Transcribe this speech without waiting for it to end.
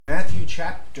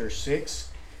chapter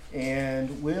 6,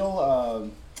 and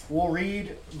we'll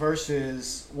read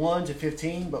verses 1 to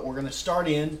 15, but we're going to start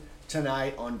in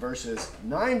tonight on verses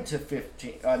 9 to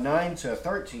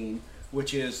 13,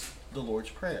 which is the Lord's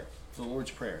Prayer. The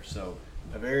Lord's Prayer. So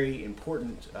a very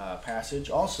important passage.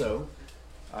 Also,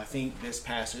 I think this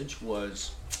passage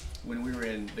was when we were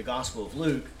in the Gospel of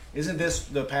Luke. Isn't this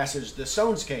the passage the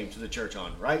Stones came to the church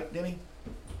on, right, Demi?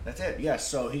 That's it. Yes.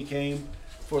 So he came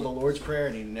for the Lord's Prayer,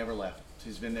 and he never left.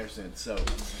 He's been there since. So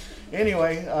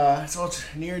anyway, so it's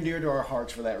near and dear to our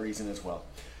hearts for that reason as well.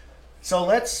 So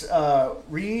let's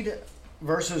read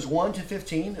verses 1 to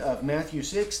 15 of Matthew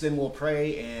 6, then we'll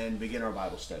pray and begin our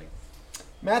Bible study.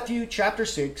 Matthew chapter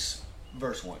 6,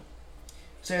 verse 1. It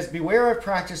says, "Beware of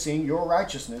practicing your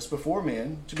righteousness before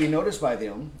men to be noticed by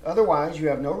them, otherwise you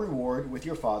have no reward with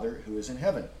your Father who is in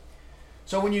heaven.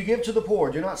 So when you give to the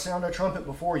poor, do not sound a trumpet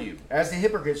before you, as the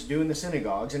hypocrites do in the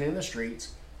synagogues and in the streets,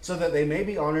 so that they may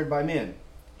be honored by men.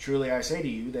 Truly I say to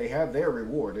you, they have their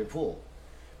reward in full.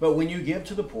 But when you give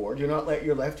to the poor, do not let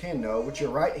your left hand know what your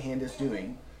right hand is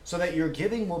doing, so that your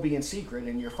giving will be in secret,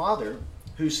 and your Father,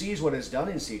 who sees what is done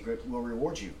in secret, will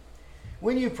reward you.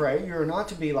 When you pray, you are not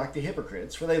to be like the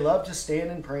hypocrites, for they love to stand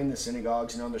and pray in the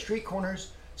synagogues and on the street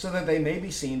corners, so that they may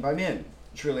be seen by men.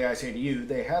 Truly I say to you,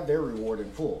 they have their reward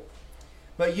in full.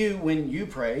 But you, when you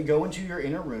pray, go into your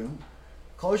inner room,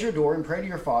 close your door, and pray to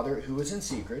your Father who is in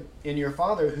secret, and your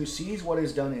Father who sees what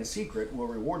is done in secret will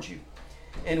reward you.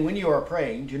 And when you are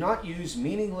praying, do not use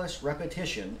meaningless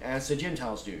repetition as the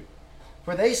Gentiles do,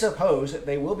 for they suppose that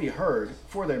they will be heard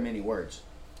for their many words.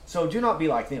 So do not be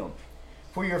like them,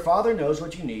 for your Father knows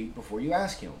what you need before you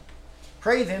ask him.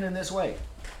 Pray then in this way: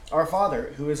 Our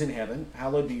Father who is in heaven,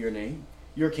 hallowed be your name.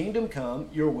 Your kingdom come,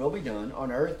 your will be done,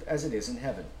 on earth as it is in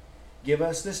heaven. Give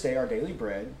us this day our daily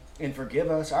bread, and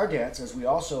forgive us our debts as we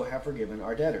also have forgiven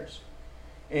our debtors.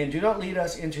 And do not lead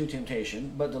us into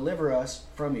temptation, but deliver us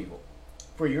from evil.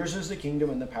 For yours is the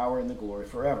kingdom and the power and the glory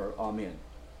forever. Amen.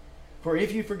 For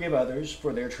if you forgive others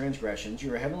for their transgressions,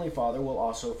 your heavenly Father will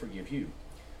also forgive you.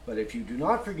 But if you do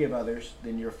not forgive others,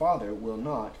 then your Father will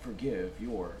not forgive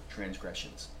your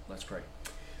transgressions." Let's pray.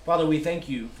 Father, we thank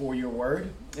you for your word.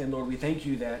 And Lord, we thank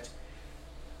you that,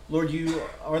 Lord, you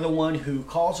are the one who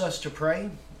calls us to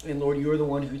pray. And Lord, you are the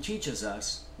one who teaches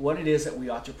us what it is that we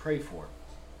ought to pray for.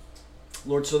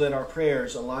 Lord, so that our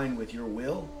prayers align with your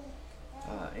will,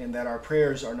 and that our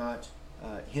prayers are not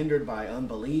hindered by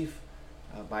unbelief,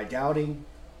 by doubting,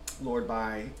 Lord,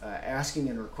 by asking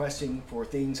and requesting for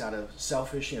things out of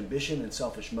selfish ambition and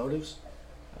selfish motives.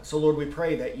 So, Lord, we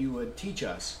pray that you would teach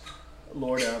us,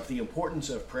 Lord, of the importance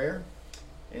of prayer,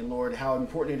 and, Lord, how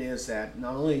important it is that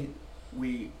not only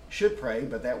we should pray,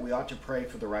 but that we ought to pray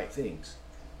for the right things.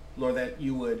 Lord, that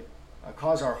you would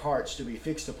cause our hearts to be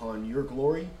fixed upon your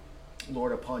glory,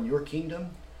 Lord, upon your kingdom,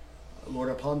 Lord,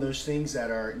 upon those things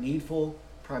that are needful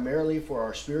primarily for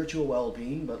our spiritual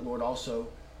well-being, but, Lord, also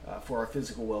for our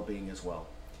physical well-being as well.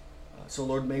 So,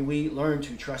 Lord, may we learn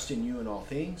to trust in you in all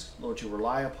things, Lord, to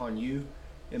rely upon you,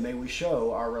 and may we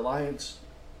show our reliance,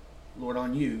 Lord,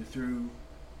 on you through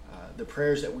the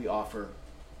prayers that we offer,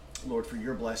 Lord, for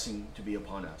your blessing to be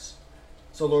upon us.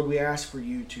 So, Lord, we ask for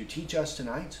you to teach us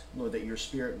tonight, Lord, that your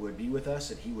Spirit would be with us,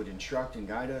 that he would instruct and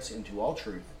guide us into all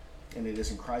truth, and it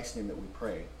is in Christ's name that we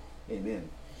pray. Amen.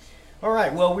 All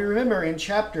right, well, we remember in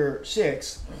chapter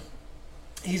 6,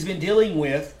 he's been dealing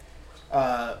with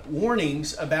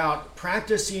warnings about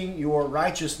practicing your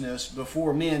righteousness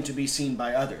before men to be seen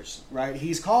by others, right?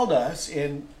 He's called us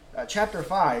in chapter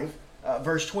 5,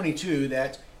 verse 22,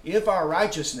 that if our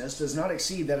righteousness does not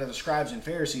exceed that of the scribes and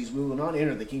Pharisees, we will not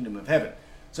enter the kingdom of heaven.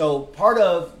 So part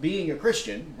of being a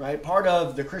Christian, right, part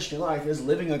of the Christian life is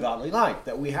living a godly life,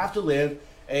 that we have to live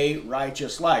a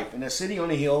righteous life. And a city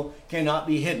on a hill cannot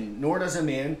be hidden, nor does a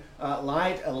man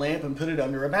light a lamp and put it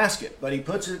under a basket, but he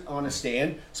puts it on a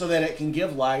stand so that it can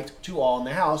give light to all in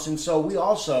the house. And so we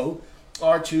also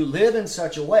are to live in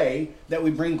such a way that we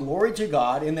bring glory to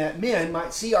God, and that men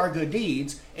might see our good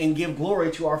deeds and give glory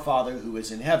to our Father who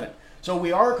is in heaven. So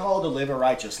we are called to live a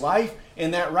righteous life,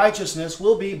 and that righteousness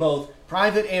will be both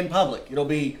private and public. It'll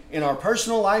be in our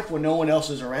personal life when no one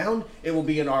else is around. It will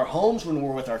be in our homes when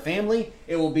we're with our family.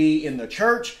 It will be in the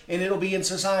church, and it'll be in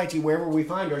society wherever we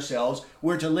find ourselves.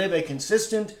 We're to live a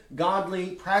consistent,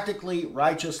 godly, practically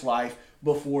righteous life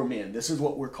before men. This is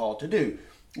what we're called to do.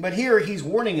 But here he's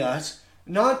warning us,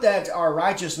 not that our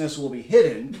righteousness will be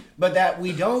hidden, but that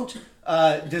we don't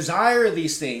desire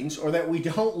these things, or that we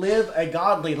don't live a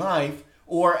godly life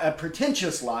or a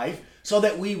pretentious life so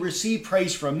that we receive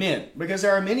praise from men. Because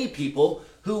there are many people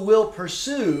who will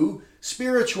pursue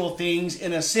spiritual things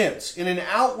in a sense, in an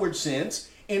outward sense,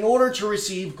 in order to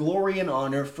receive glory and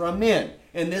honor from men.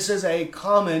 And this is a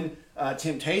common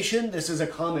temptation. This is a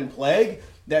common plague,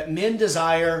 that men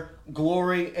desire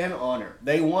glory and honor.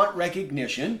 They want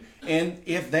recognition. And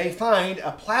if they find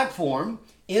a platform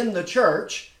in the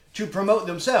church to promote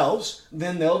themselves,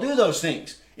 then they'll do those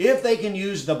things. If they can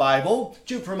use the Bible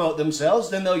to promote themselves,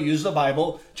 then they'll use the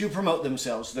Bible to promote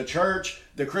themselves. The church,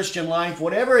 the Christian life,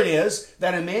 whatever it is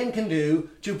that a man can do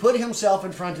to put himself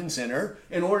in front and center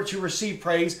in order to receive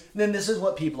praise, then this is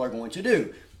what people are going to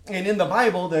do. And in the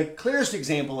Bible, the clearest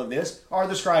example of this are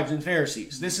the scribes and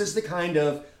Pharisees. This is the kind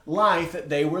of life that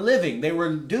they were living. They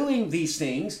were doing these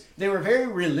things. They were very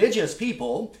religious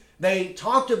people. They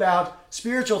talked about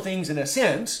spiritual things in a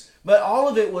sense, but all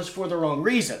of it was for the wrong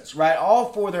reasons, right?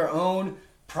 All for their own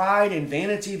pride and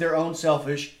vanity, their own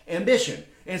selfish ambition.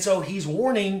 And so he's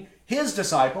warning his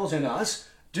disciples and us,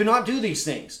 do not do these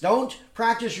things. Don't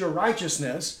practice your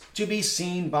righteousness to be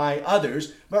seen by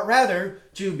others, but rather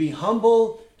to be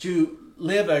humble, to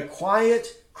live a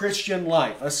quiet Christian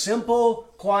life, a simple,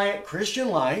 quiet Christian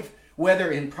life,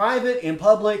 whether in private, in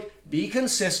public. Be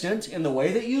consistent in the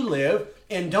way that you live,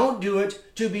 and don't do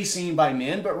it to be seen by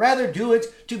men, but rather do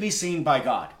it to be seen by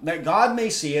God, that God may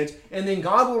see it, and then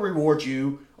God will reward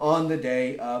you on the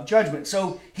day of judgment.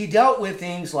 So he dealt with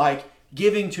things like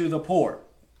giving to the poor,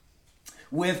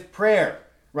 with prayer,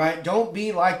 right? Don't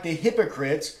be like the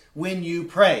hypocrites when you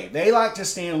pray. They like to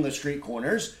stand on the street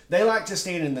corners. They like to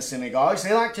stand in the synagogues.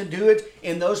 They like to do it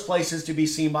in those places to be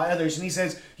seen by others. And he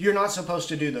says, you're not supposed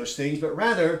to do those things, but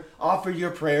rather offer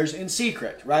your prayers in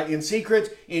secret, right? In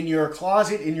secret, in your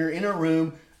closet, in your inner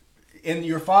room, and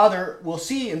your Father will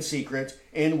see in secret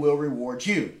and will reward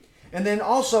you. And then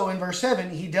also in verse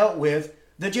 7, he dealt with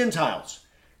the Gentiles.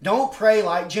 Don't pray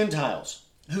like Gentiles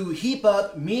who heap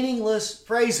up meaningless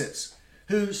phrases,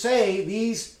 who say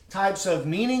these types of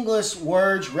meaningless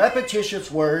words,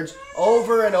 repetitious words,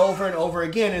 over and over and over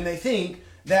again, and they think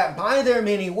that by their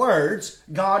many words,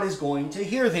 God is going to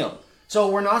hear them. So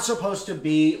we're not supposed to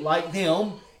be like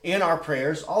them in our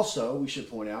prayers. Also, we should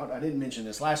point out, I didn't mention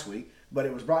this last week, but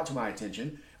it was brought to my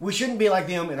attention, we shouldn't be like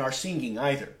them in our singing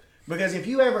either. Because if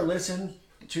you ever listen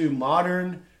to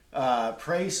modern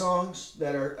praise songs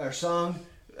that are sung,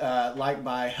 like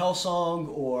by Hillsong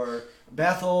or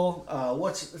Bethel,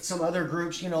 what's some other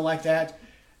groups, like that.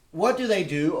 What do they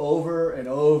do over and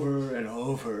over and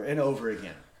over and over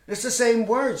again? It's the same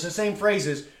words, the same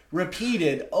phrases,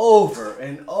 repeated over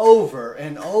and over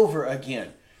and over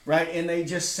again, right? And they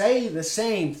just say the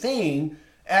same thing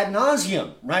ad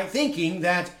nauseum, right? Thinking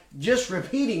that just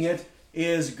repeating it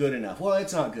is good enough. Well,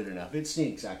 it's not good enough. It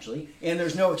stinks, actually. And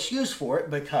there's no excuse for it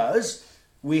because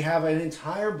we have an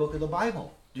entire book of the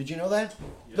Bible. Did you know that?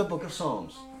 Yep. The book of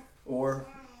Psalms. Or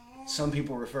some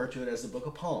people refer to it as the book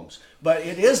of Psalms. But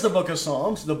it is the book of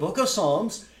Psalms, the book of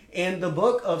Psalms. And the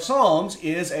book of Psalms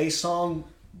is a song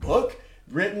book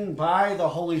written by the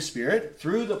Holy Spirit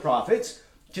through the prophets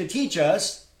to teach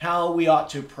us how we ought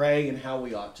to pray and how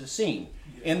we ought to sing.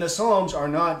 And the Psalms are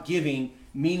not giving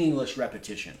meaningless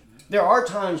repetition. There are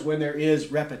times when there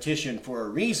is repetition for a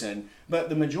reason, but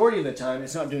the majority of the time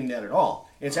it's not doing that at all.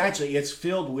 It's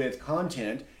filled with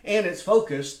content, and it's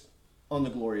focused on the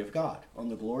glory of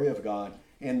God,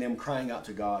 and them crying out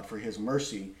to God for his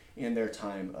mercy in their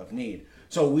time of need.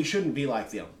 So we shouldn't be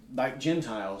like them, like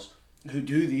Gentiles who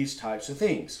do these types of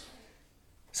things.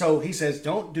 So he says,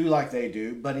 don't do like they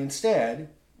do, but instead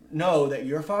know that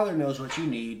your Father knows what you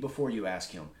need before you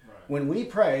ask him. Right. When we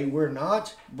pray, we're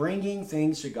not bringing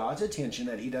things to God's attention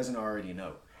that he doesn't already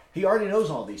know. He already knows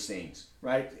all these things,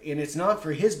 right? And it's not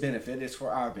for his benefit, it's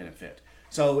for our benefit.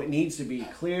 So it needs to be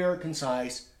clear,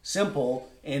 concise, simple,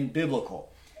 and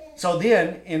biblical. So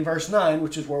then, in verse 9,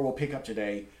 which is where we'll pick up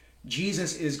today,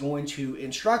 Jesus is going to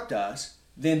instruct us,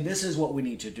 then this is what we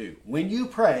need to do. When you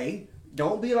pray,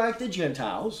 don't be like the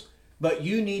Gentiles, but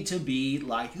you need to be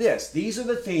like this. These are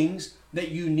the things that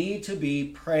you need to be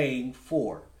praying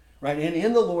for, right? And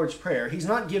in the Lord's Prayer, he's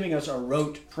not giving us a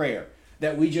rote prayer,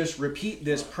 that we just repeat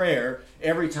this prayer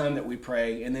every time that we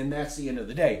pray, and then that's the end of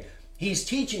the day. He's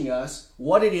teaching us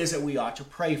what it is that we ought to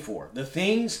pray for, the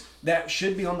things that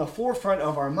should be on the forefront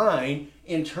of our mind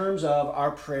in terms of our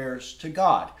prayers to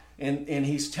God. And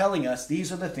he's telling us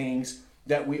these are the things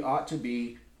that we ought to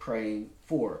be praying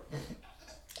for.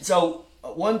 So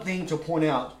one thing to point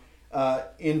out,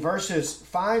 in verses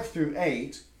 5 through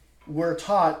 8, we're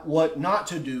taught what not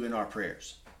to do in our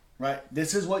prayers, right?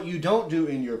 This is what you don't do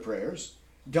in your prayers.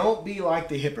 Don't be like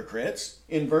the hypocrites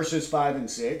in verses 5 and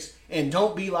 6, and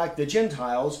don't be like the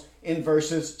Gentiles in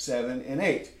verses 7 and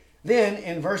 8. Then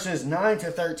in verses 9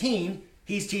 to 13,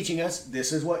 he's teaching us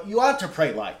this is what you ought to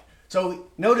pray like. So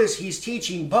notice he's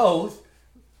teaching both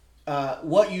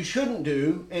what you shouldn't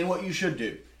do and what you should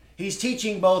do. He's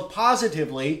teaching both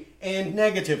positively and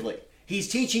negatively. He's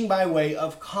teaching by way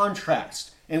of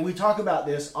contrast. And we talk about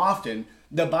this often.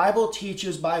 The Bible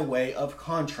teaches by way of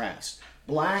contrast.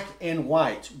 Black and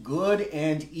white, good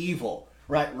and evil,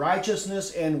 right?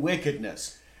 Righteousness and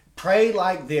wickedness. Pray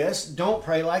like this, don't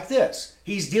pray like this.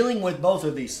 He's dealing with both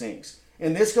of these things.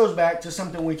 And this goes back to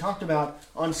something we talked about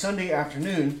on Sunday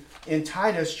afternoon in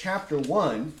Titus chapter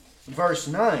 1, verse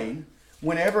 9,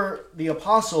 whenever the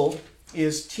apostle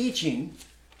is teaching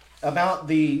about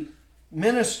the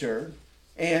minister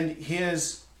and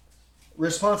his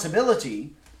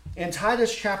responsibility. In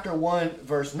Titus chapter 1,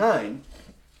 verse 9,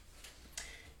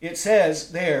 it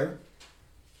says there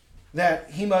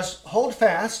that he must hold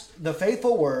fast the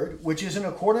faithful word which is in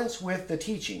accordance with the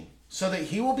teaching, so that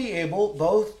he will be able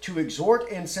both to exhort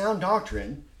in sound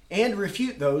doctrine and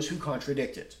refute those who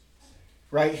contradict it.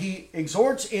 Right? He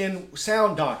exhorts in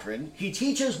sound doctrine, he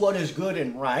teaches what is good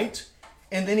and right,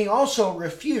 and then he also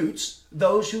refutes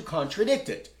those who contradict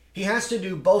it. He has to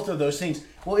do both of those things.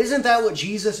 Well, isn't that what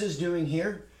Jesus is doing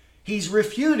here? He's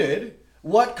refuted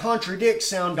what contradicts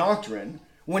sound doctrine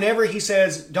whenever he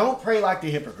says, don't pray like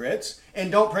the hypocrites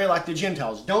and don't pray like the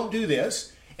Gentiles. Don't do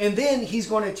this. And then he's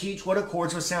going to teach what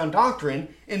accords with sound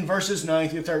doctrine in verses 9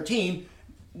 through 13.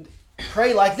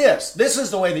 Pray like this. This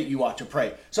is the way that you ought to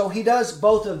pray. So he does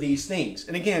both of these things.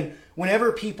 And again,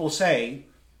 whenever people say,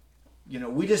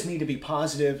 we just need to be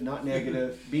positive, not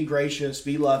negative, be gracious,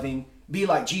 be loving, be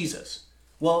like Jesus.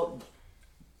 Well,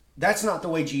 that's not the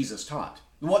way Jesus taught.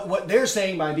 What they're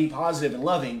saying by be positive and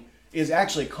loving is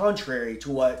actually contrary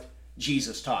to what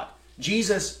Jesus taught.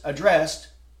 Jesus addressed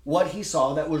what he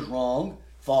saw that was wrong,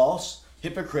 false,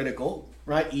 hypocritical,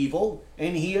 right, evil,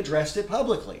 and he addressed it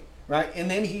publicly, right? And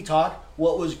then he taught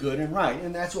what was good and right,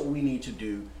 and that's what we need to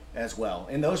do as well.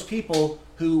 And those people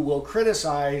who will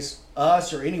criticize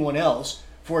us or anyone else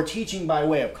for teaching by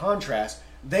way of contrast,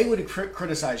 they would have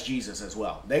criticized Jesus as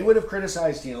well. They would have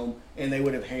criticized him, and they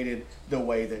would have hated the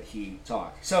way that he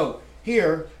taught. So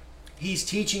here, he's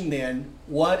teaching then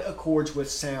what accords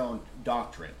with sound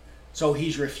doctrine. So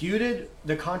he's refuted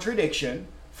the contradiction,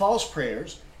 false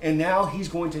prayers, and now he's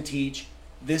going to teach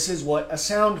this is what a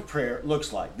sound prayer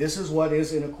looks like. This is what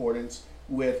is in accordance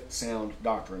with sound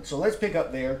doctrine. So let's pick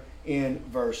up there in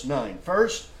verse 9.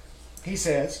 First, he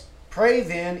says, pray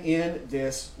then in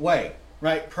this way.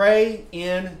 Right? Pray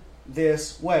in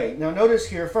this way. Now notice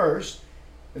here first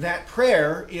that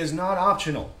prayer is not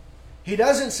optional. He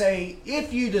doesn't say,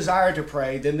 if you desire to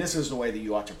pray, then this is the way that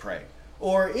you ought to pray.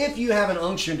 Or if you have an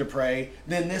unction to pray,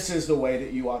 then this is the way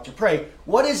that you ought to pray.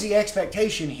 What is the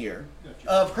expectation here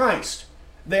of Christ?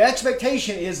 The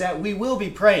expectation is that we will be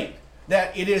praying.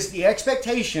 That it is the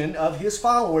expectation of his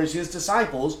followers, his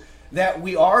disciples, that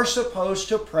we are supposed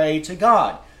to pray to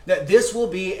God. That this will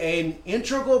be an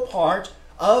integral part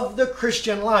of the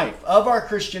Christian life, of our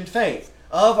Christian faith,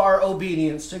 of our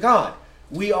obedience to God.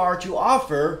 We are to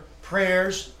offer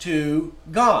prayers to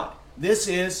God. This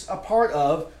is a part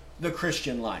of the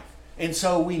Christian life. And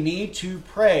so we need to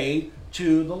pray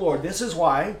to the Lord. This is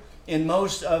why in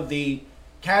most of the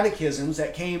catechisms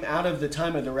that came out of the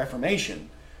time of the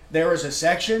Reformation, there was a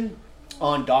section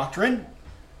on doctrine,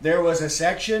 there was a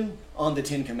section on the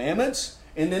Ten Commandments,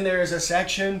 and then there is a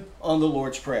section on the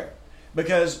Lord's Prayer.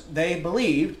 Because they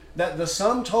believed that the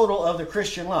sum total of the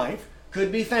Christian life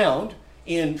could be found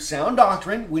in sound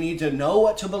doctrine. We need to know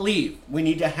what to believe. We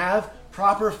need to have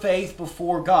proper faith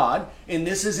before God. And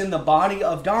this is in the body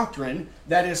of doctrine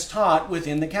that is taught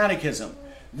within the catechism.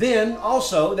 Then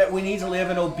also that we need to live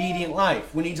an obedient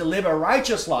life. We need to live a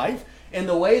righteous life. And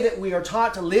the way that we are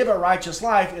taught to live a righteous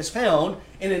life is found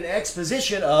in an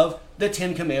exposition of the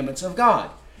Ten Commandments of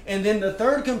God. And then the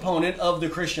third component of the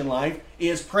Christian life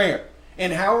is prayer.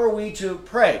 And how are we to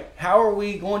pray? How are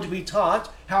we going to be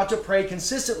taught how to pray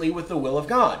consistently with the will of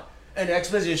God? An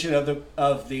exposition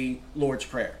of the Lord's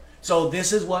Prayer. So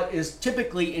this is what is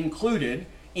typically included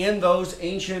in those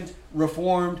ancient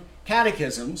Reformed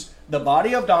catechisms, the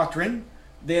body of doctrine,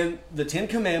 then the Ten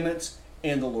Commandments,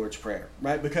 and the Lord's Prayer,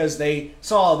 right? Because they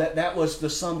saw that that was the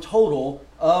sum total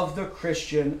of the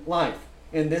Christian life.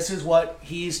 And this is what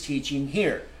he's teaching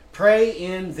here. Pray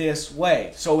in this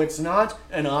way. So it's not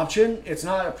an option. It's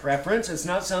not a preference. It's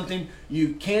not something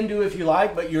you can do if you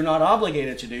like, but you're not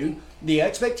obligated to do. The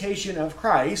expectation of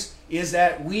Christ is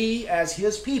that we as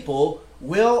his people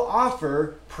will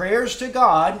offer prayers to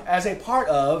God as a part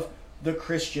of the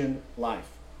Christian life.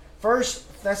 1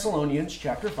 Thessalonians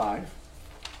chapter 5.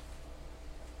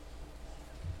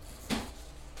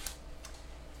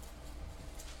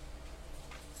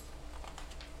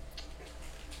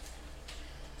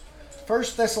 1 1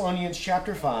 Thessalonians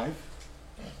chapter 5,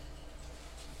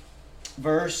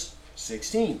 verse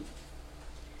 16. It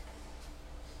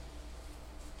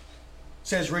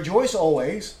says, "Rejoice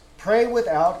always, pray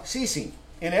without ceasing.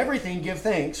 In everything give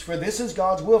thanks, for this is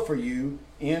God's will for you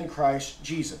in Christ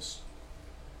Jesus."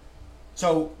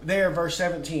 So there, verse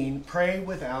 17, pray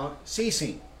without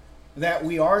ceasing. That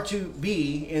we are to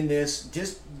be in this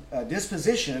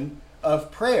disposition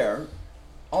of prayer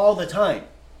all the time,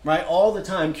 right? All the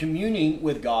time, communing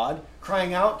with God,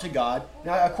 crying out to God.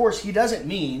 Now, of course, he doesn't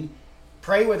mean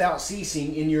pray without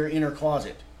ceasing in your inner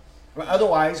closet.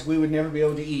 Otherwise, we would never be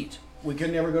able to eat. We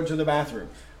could never go to the bathroom.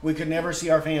 We could never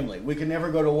see our family. We could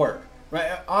never go to work,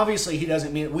 right? Obviously, he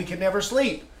doesn't mean we could never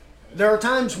sleep. There are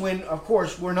times when, of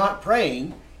course, we're not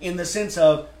praying in the sense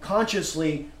of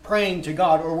consciously praying to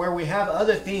God, or where we have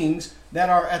other things that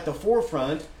are at the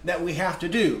forefront that we have to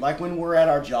do. Like when we're at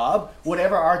our job,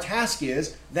 whatever our task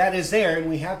is, that is there, and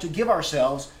we have to give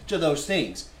ourselves to those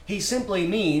things. He simply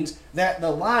means that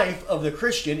the life of the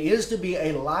Christian is to be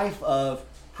a life of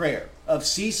prayer, of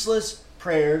ceaseless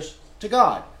prayers to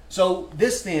God. So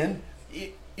this then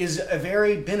is a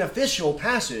very beneficial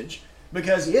passage,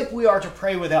 because if we are to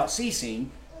pray without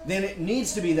ceasing, then it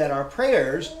needs to be that our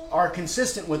prayers are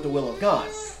consistent with the will of God.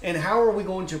 And how are we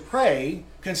going to pray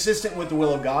consistent with the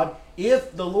will of God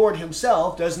if the Lord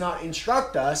himself does not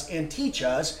instruct us and teach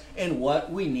us in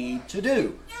what we need to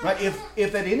do? Right?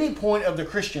 If at any point of the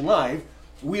Christian life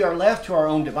we are left to our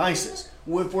own devices,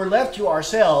 if we're left to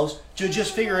ourselves to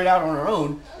just figure it out on our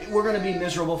own, we're going to be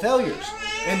miserable failures.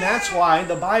 And that's why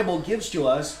the Bible gives to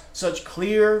us such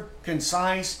clear,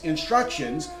 concise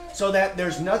instructions, so that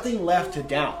there's nothing left to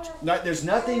doubt. There's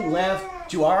nothing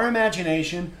left to our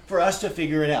imagination for us to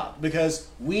figure it out, because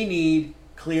we need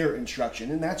clear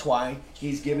instruction. And that's why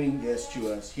he's giving this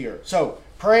to us here. So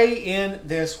pray in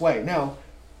this way. Now,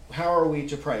 how are we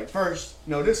to pray? First,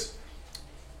 notice,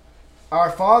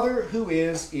 our Father who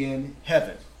is in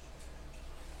heaven.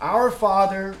 Our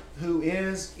Father who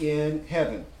is in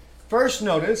heaven. First,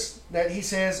 notice that he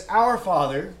says, our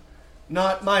Father,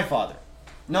 not my Father.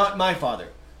 Not my Father.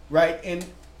 Right? And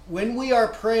when we are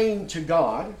praying to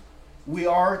God, we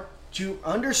are to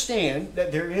understand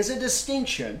that there is a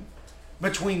distinction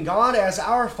between God as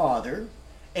our Father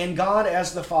and God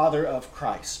as the Father of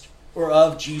Christ, or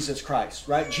of Jesus Christ.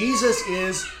 Right? Jesus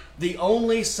is the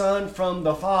only Son from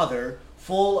the Father,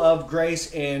 full of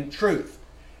grace and truth.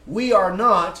 We are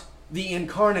not the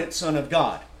incarnate Son of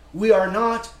God. We are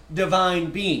not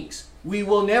divine beings. We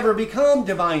will never become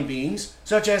divine beings,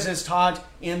 such as is taught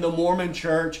in the Mormon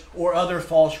Church or other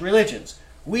false religions.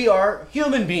 We are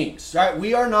human beings, right?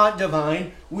 We are not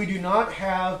divine. We do not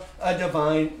have a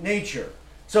divine nature.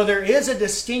 So there is a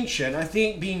distinction, I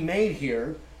think, being made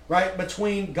here, right,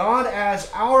 between God as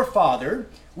our Father,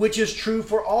 which is true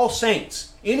for all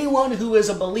saints. Anyone who is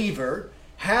a believer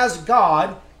has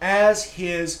God as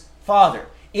his Father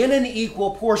in an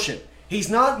equal portion. He's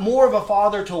not more of a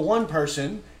father to one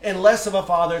person and less of a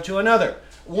father to another.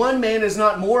 One man is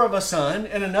not more of a son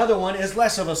and another one is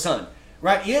less of a son.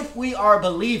 Right? If we are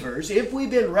believers, if we've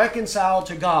been reconciled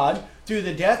to God through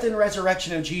the death and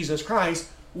resurrection of Jesus Christ,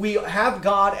 we have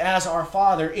God as our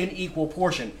Father in equal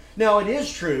portion. Now, it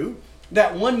is true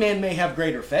that one man may have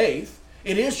greater faith.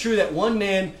 It is true that one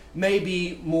man may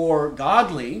be more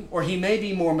godly, or he may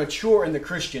be more mature in the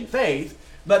Christian faith,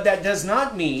 but that does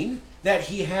not mean that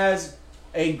he has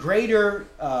a greater,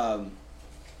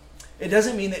 it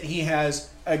doesn't mean that he has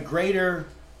a greater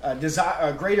desire,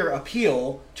 a greater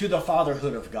appeal to the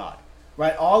fatherhood of God.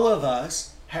 Right? All of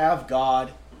us have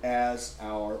God as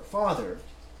our Father.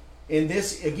 And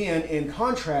this, again, in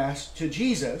contrast to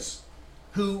Jesus,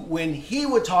 who, when he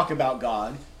would talk about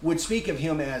God, would speak of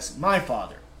him as my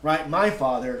Father. Right? My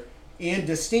Father, in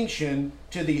distinction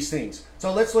to these things.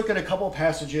 So let's look at a couple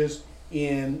passages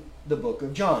in the book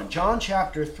of John. John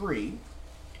chapter 3.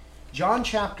 John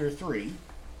chapter 3.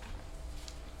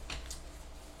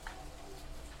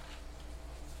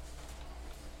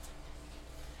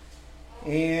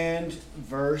 And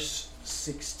verse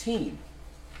 16.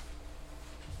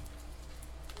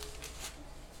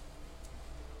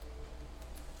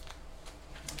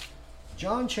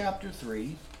 John chapter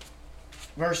 3,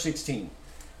 verse 16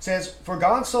 says, "For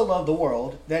God so loved the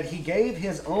world that he gave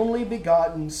his only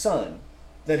begotten Son,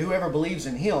 that whoever believes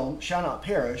in him shall not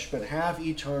perish, but have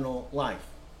eternal life."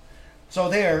 So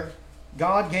there,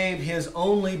 God gave his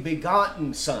only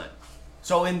begotten Son.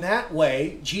 So in that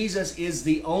way, Jesus is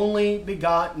the only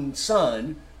begotten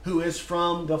Son who is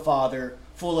from the Father,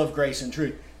 full of grace and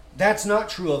truth. That's not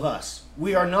true of us.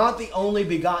 We are not the only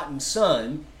begotten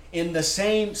Son in the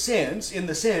sense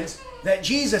that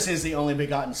Jesus is the only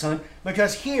begotten Son.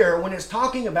 Because here, when it's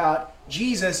talking about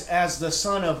Jesus as the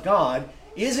Son of God,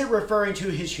 is it referring to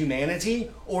his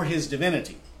humanity or his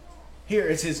divinity? Here,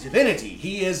 it's his divinity.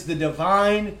 He is the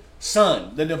divine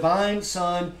Son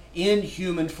in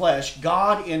human flesh,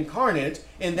 God incarnate,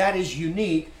 and that is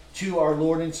unique to our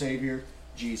Lord and Savior,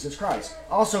 Jesus Christ.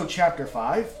 Also, chapter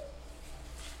 5.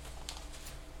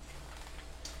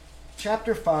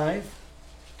 Chapter 5.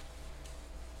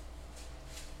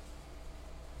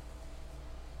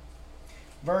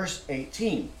 Verse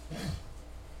 18.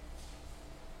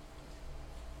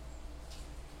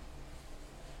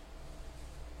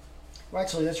 Well,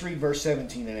 actually, let's read verse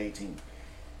 17 and 18. It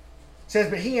says,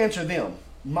 "But he answered them,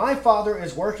 My Father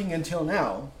is working until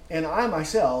now, and I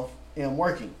myself am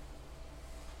working.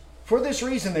 For this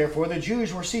reason, therefore, the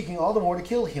Jews were seeking all the more to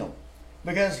kill him,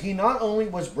 because he not only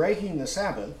was breaking the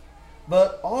Sabbath,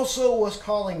 but also was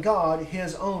calling God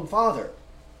his own Father,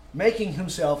 making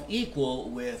himself equal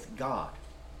with God."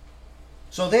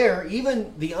 So there,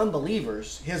 even the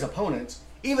unbelievers, his opponents,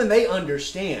 even they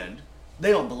understand.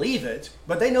 They don't believe it,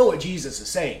 but they know what Jesus is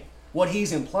saying, what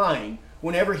he's implying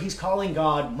whenever he's calling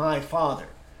God my Father,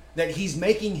 that he's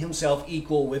making himself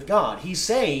equal with God. He's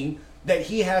saying that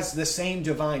he has the same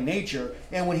divine nature,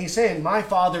 and when he's saying my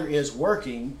Father is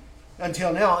working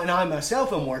until now, and I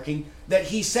myself am working, that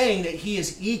he's saying that he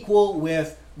is equal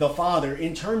with the Father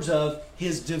in terms of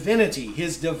his divinity,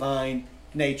 his divine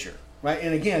nature, right?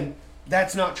 And again,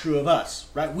 that's not true of us,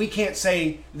 right? We can't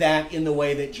say that in the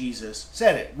way that Jesus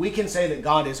said it. We can say that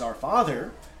God is our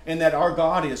Father and that our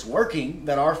God is working,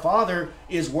 that our Father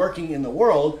is working in the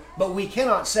world, but we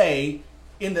cannot say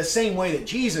in the same way that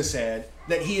Jesus said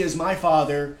that he is my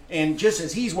Father, and just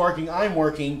as he's working, I'm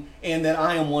working, and that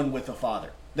I am one with the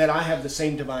Father, that I have the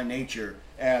same divine nature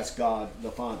as God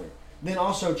the Father. Then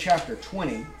also chapter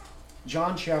 20,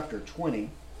 John chapter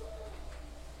 20.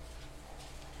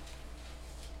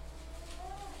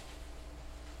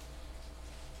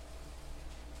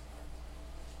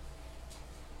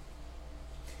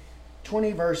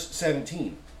 Verse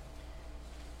 17.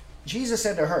 Jesus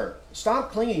said to her, "Stop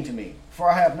clinging to me,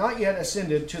 for I have not yet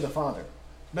ascended to the Father.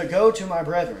 But go to my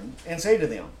brethren and say to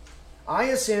them, I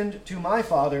ascend to my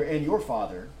Father and your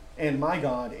Father, and my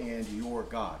God and your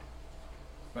God."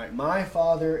 Right? My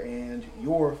Father and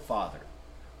your Father.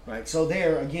 Right? So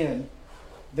there, again,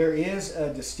 there is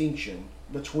a distinction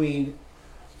between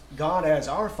God as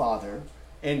our Father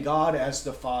and God as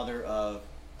the Father of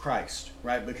Christ.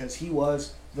 Right? Because he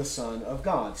was the Son of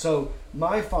God. So,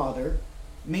 my Father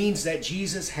means that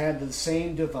Jesus had the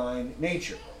same divine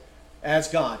nature as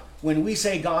God. When we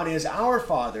say God is our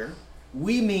Father,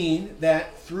 we mean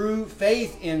that through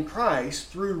faith in Christ,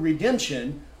 through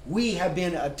redemption, we have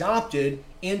been adopted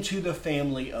into the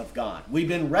family of God. We've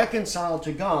been reconciled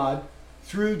to God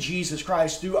through Jesus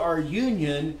Christ, through our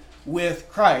union with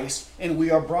Christ, and we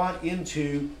are brought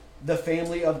into the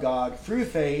family of God through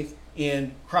faith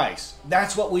in Christ.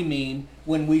 That's what we mean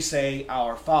when we say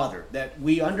our Father, that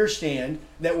we understand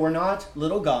that we're not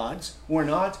little gods, we're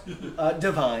not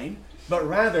divine, but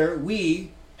rather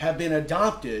we have been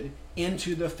adopted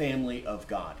into the family of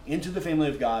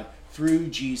God, through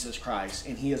Jesus Christ,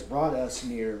 and he has brought us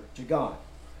near to God.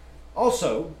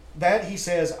 Also, that he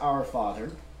says our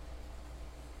Father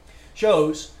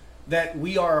shows that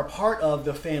we are a part of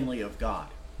the family of God,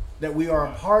 that we are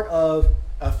a part of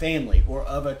a family or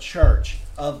of a church,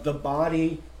 of the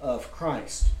body of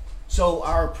Christ. So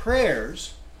our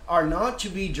prayers are not to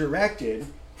be directed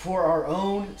for our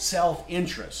own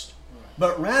self-interest,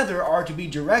 but rather are to be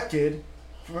directed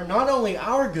for not only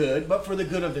our good, but for the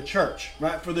good of the church,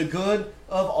 right? For the good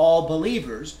of all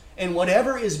believers. And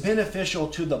whatever is beneficial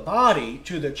to the body,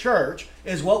 to the church,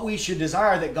 is what we should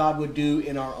desire that God would do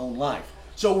in our own life.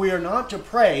 So we are not to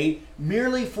pray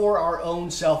merely for our own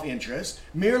self-interest,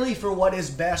 merely for what is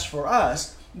best for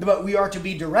us, but we are to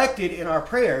be directed in our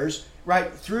prayers,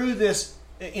 right, through this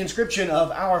inscription of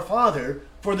our Father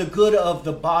for the good of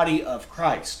the body of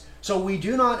Christ. So we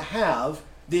do not have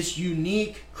this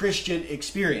unique Christian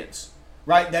experience,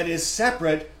 right, that is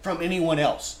separate from anyone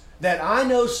else. That I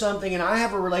know something and I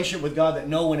have a relationship with God that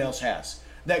no one else has.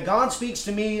 That God speaks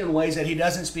to me in ways that he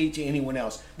doesn't speak to anyone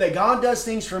else. That God does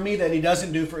things for me that he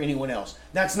doesn't do for anyone else.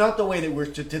 That's not the way that we're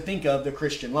to think of the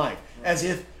Christian life, as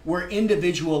if we're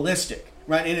individualistic,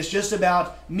 right? And it's just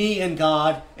about me and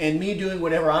God and me doing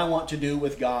whatever I want to do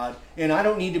with God. And I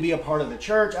don't need to be a part of the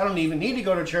church. I don't even need to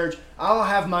go to church. I'll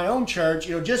have my own church.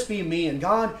 It'll just be me and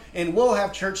God, and we'll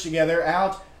have church together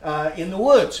out in the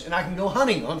woods, and I can go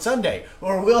hunting on Sunday.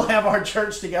 Or we'll have our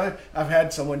church together. I've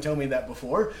had someone tell me that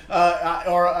before.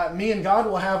 Or me and God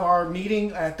will have our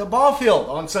meeting at the ball field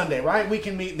on Sunday, right? We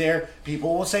can meet there.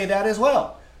 People will say that as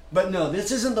well. But no,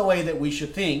 this isn't the way that we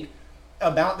should think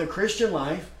about the Christian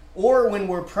life, or when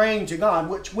we're praying to God.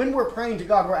 Which, when we're praying to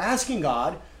God, we're asking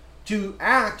God to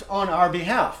act on our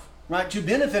behalf, right? To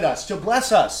benefit us, to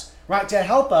bless us, right? To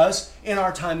help us in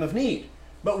our time of need.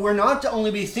 But we're not to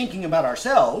only be thinking about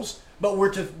ourselves, but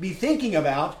we're to be thinking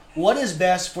about what is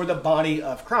best for the body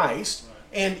of Christ.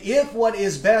 And if what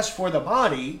is best for the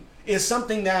body is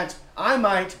something that I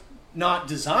might not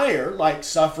desire, like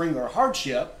suffering or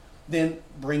hardship, then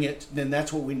bring it. Then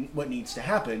that's what needs to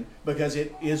happen, because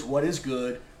it is what is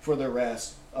good for the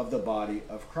rest of the body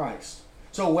of Christ.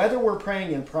 So whether we're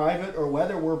praying in private or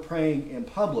whether we're praying in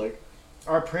public,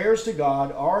 our prayers to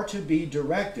God are to be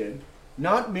directed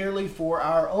not merely for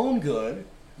our own good,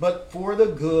 but for the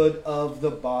good of the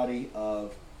body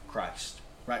of Christ,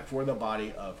 right? For the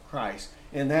body of Christ.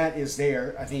 And that is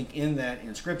there, I think, in that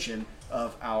inscription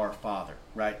of our Father,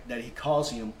 right? That he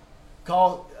calls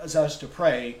us to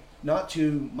pray not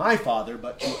to my Father,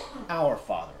 but to our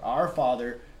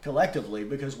Father collectively,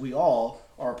 because we all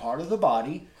are part of the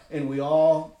body, and we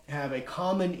all have a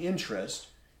common interest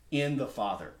in the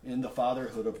Father, in the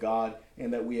fatherhood of God,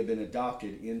 and that we have been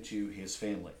adopted into his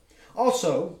family.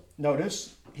 Also,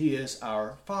 notice, he is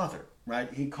our Father,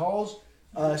 right? He calls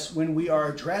us, when we are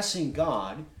addressing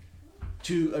God,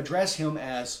 to address him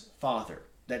as Father,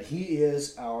 that he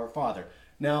is our Father.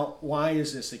 Now, why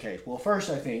is this the case? Well, first,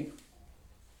 I think,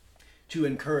 to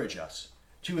encourage us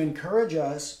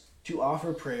to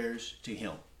offer prayers to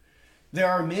him. There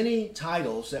are many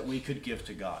titles that we could give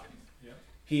to God.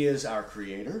 He is our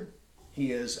Creator.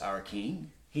 He is our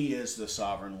King. He is the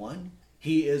Sovereign One.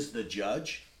 He is the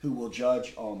Judge who will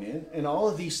judge all men. And all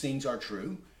of these things are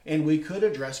true. And we could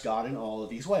address God in all of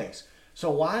these ways.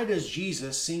 So why does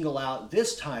Jesus single out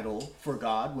this title for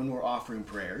God when we're offering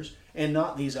prayers and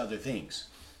not these other things?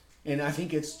 And I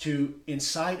think it's to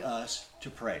incite us to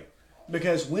pray.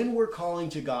 Because when we're calling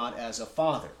to God as a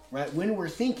Father, right, when we're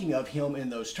thinking of him in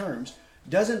those terms,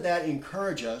 doesn't that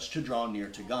encourage us to draw near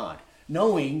to God?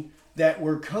 Knowing that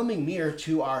we're coming near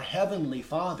to our Heavenly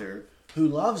Father who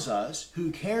loves us,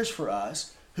 who cares for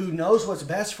us, who knows what's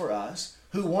best for us,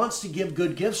 who wants to give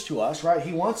good gifts to us, right?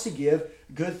 He wants to give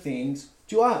good things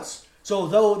to us. So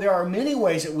though there are many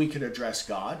ways that we could address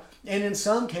God, and in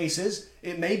some cases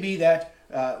it may be that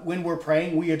when we're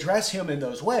praying we address him in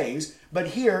those ways, but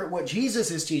here what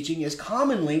Jesus is teaching is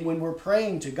commonly when we're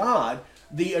praying to God,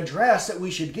 the address that we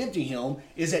should give to him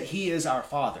is that he is our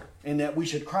Father, and that we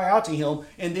should cry out to him,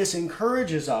 and this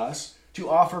encourages us to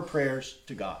offer prayers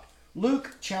to God.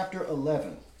 Luke chapter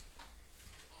 11.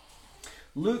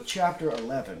 Luke chapter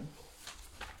 11.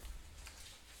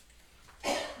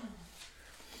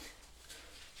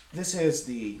 This is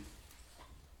the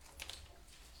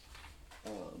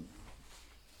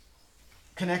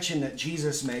connection that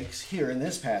Jesus makes here in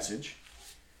this passage.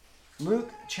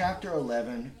 Luke chapter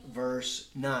 11, verse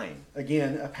 9.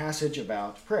 Again, a passage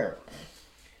about prayer.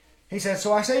 He says,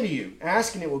 "So I say to you,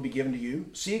 ask and it will be given to you,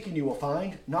 seek and you will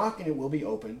find, knock and it will be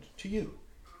opened to you.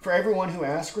 For everyone who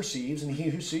asks receives, and he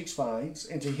who seeks finds,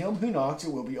 and to him who knocks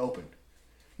it will be opened.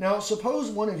 Now suppose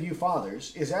one of you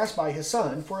fathers is asked by his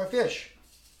son for a fish.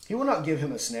 He will not give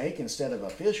him a snake instead of a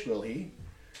fish, will he?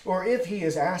 Or if he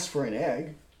is asked for an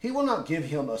egg, he will not give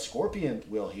him a scorpion,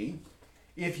 will he?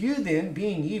 If you then,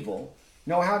 being evil,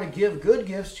 know how to give good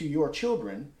gifts to your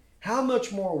children, how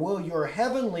much more will your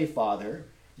heavenly Father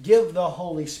give the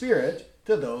Holy Spirit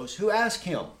to those who ask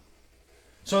him?"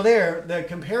 So there, the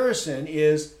comparison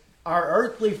is our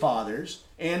earthly fathers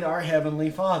and our heavenly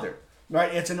Father.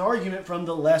 Right? It's an argument from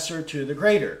the lesser to the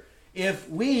greater. If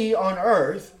we on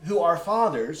earth, who are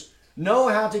fathers, know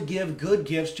how to give good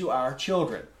gifts to our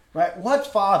children, right? What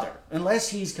father, unless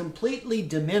he's completely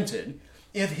demented,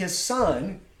 if his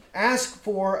son asks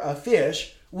for a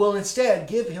fish, will instead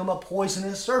give him a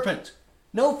poisonous serpent?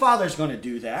 No father's going to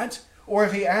do that. Or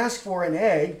if he asks for an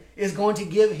egg, is going to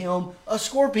give him a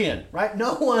scorpion, right?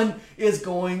 No one is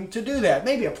going to do that.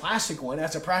 Maybe a plastic one,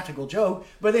 that's a practical joke,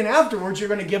 but then afterwards you're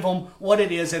going to give them what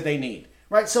it is that they need,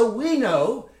 right? So we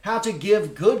know how to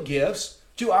give good gifts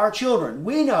to our children.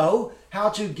 We know how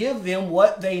to give them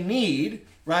what they need,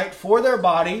 right? For their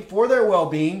body, for their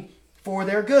well-being, for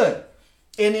their good.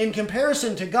 And in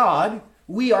comparison to God,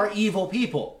 we are evil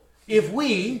people. If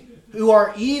we, who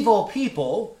are evil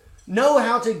people, know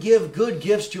how to give good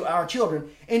gifts to our children,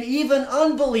 and even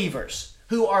unbelievers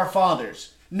who are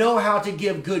fathers know how to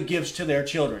give good gifts to their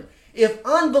children. If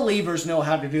unbelievers know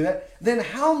how to do that, then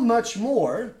how much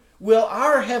more will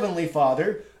our Heavenly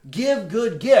Father give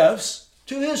good gifts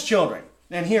to His children.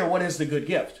 And here, what is the good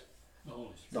gift?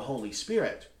 The Holy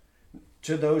Spirit.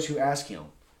 To those who ask Him.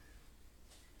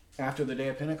 After the day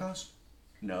of Pentecost?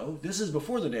 No, this is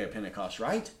before the day of Pentecost,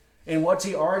 right? And what's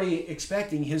He already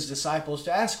expecting His disciples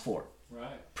to ask for?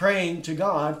 Right. Praying to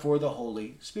God for the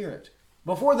Holy Spirit.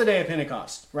 Before the day of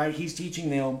Pentecost, right? He's teaching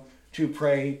them to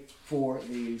pray for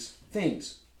these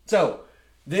things. So,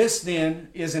 this then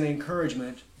is an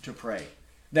encouragement to pray.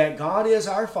 That God is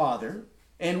our Father,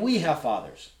 and we have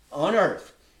fathers on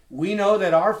earth. We know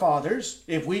that our fathers,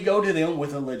 if we go to them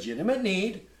with a legitimate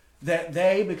need, that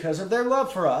they, because of their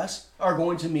love for us, are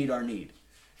going to meet our need.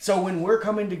 So when we're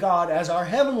coming to God as our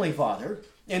Heavenly Father,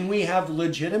 and we have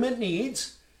legitimate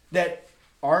needs that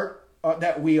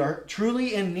we are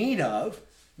truly in need of,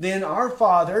 then our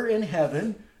Father in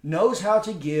heaven knows how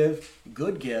to give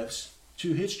good gifts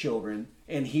to His children,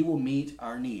 and He will meet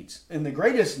our needs. And the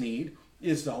greatest need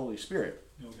is the Holy Spirit.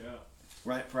 No doubt.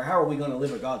 Right? For how are we going to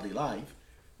live a godly life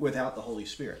without the Holy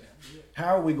Spirit?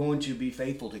 How are we going to be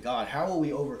faithful to God? How will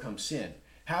we overcome sin?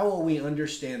 How will we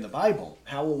understand the Bible?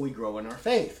 How will we grow in our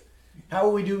faith? How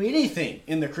will we do anything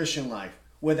in the Christian life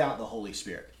without the Holy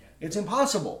Spirit? It's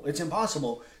impossible. It's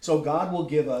impossible. So God will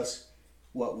give us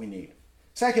what we need.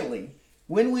 Secondly,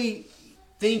 when we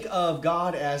think of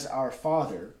God as our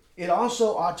Father, it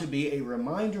also ought to be a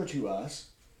reminder to us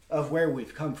of where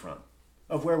we've come from.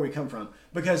 Of where we come from.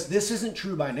 Because this isn't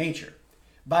true by nature.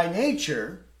 By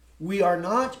nature, we are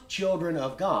not children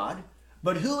of God,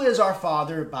 but who is our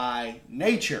Father by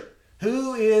nature?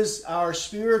 Who is our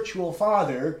spiritual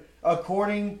Father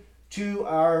according to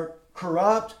our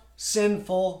corrupt,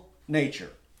 sinful nature?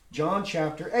 John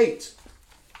chapter 8.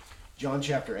 John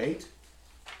chapter 8.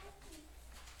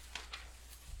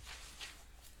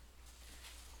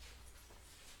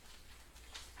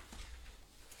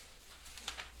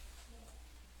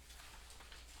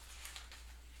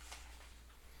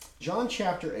 John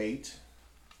chapter 8,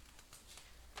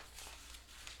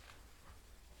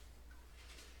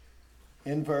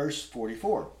 in verse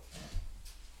 44.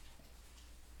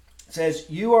 It says,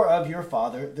 "You are of your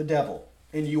father, the devil,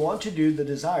 and you want to do the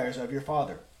desires of your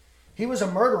father. He was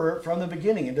a murderer from the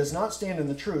beginning and does not stand in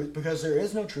the truth, because there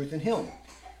is no truth in him.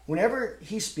 Whenever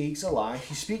he speaks a lie,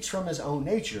 he speaks from his own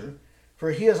nature,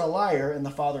 for he is a liar and the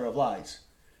father of lies.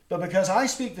 But because I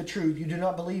speak the truth, you do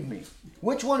not believe me.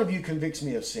 Which one of you convicts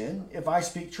me of sin? If I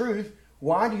speak truth,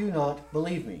 why do you not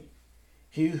believe me?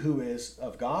 He who is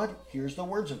of God hears the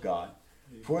words of God.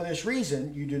 For this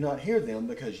reason you do not hear them,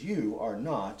 because you are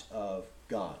not of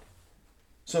God."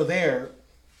 So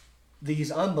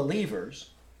these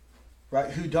unbelievers,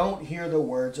 right, who don't hear the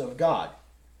words of God,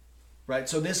 right?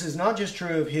 So this is not just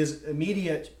true of his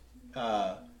immediate,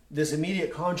 this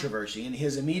immediate controversy and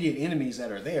his immediate enemies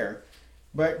that are there,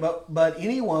 but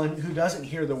anyone who doesn't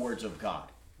hear the words of God,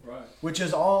 right, which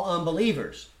is all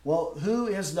unbelievers. Well, who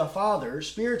is the father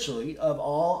spiritually of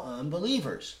all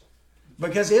unbelievers?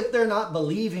 Because if they're not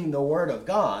believing the word of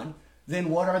God, then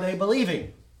what are they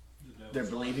believing? They're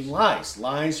believing lies.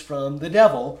 Lies from the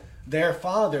devil. Their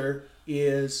father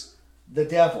is the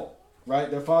devil, right?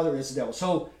 Their father is the devil.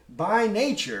 So by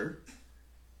nature,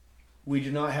 we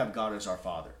do not have God as our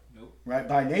father. Nope. Right?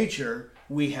 By nature,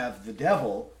 we have the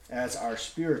devil as our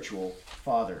spiritual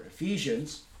father.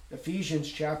 Ephesians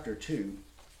chapter 2.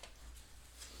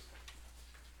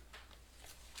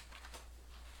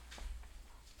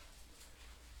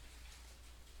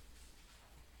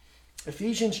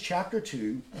 Ephesians chapter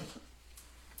 2,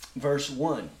 verse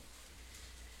 1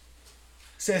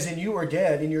 says, "And you are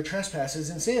dead in your trespasses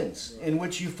and sins, in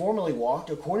which you formerly walked,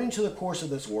 according to the course of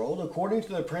this world, according to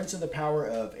the prince of the power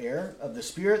of air, of the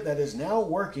spirit that is now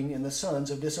working in the sons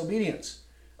of disobedience.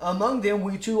 Among them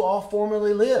we too all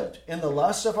formerly lived, in the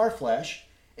lusts of our flesh,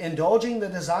 indulging the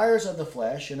desires of the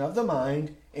flesh and of the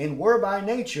mind, and were by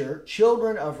nature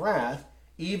children of wrath,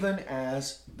 even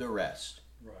as the rest."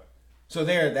 So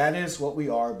that is what we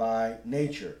are by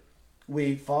nature.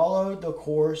 We followed the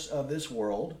course of this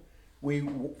world. We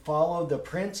followed the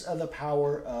prince of the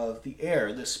power of the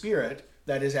air, the spirit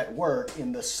that is at work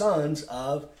in the sons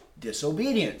of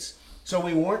disobedience. So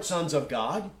we weren't sons of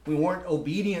God. We weren't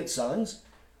obedient sons.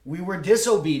 We were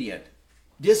disobedient.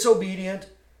 Disobedient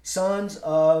sons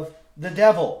of the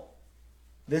devil.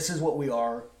 This is what we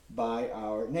are by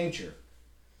our nature.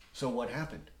 So what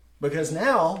happened? Because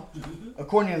now,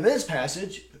 according to this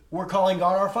passage, we're calling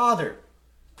God our Father.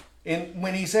 And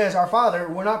when he says our Father,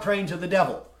 we're not praying to the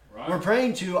devil. Right. We're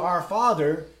praying to our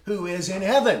Father who is in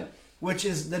heaven, which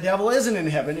is, the devil isn't in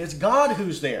heaven. It's God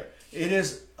who's there. It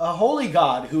is a holy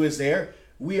God who is there.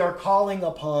 We are calling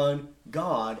upon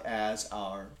God as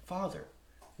our Father.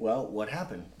 Well, what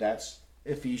happened? That's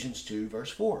Ephesians 2,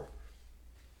 verse 4.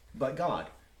 But God,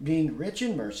 being rich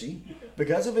in mercy,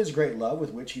 because of his great love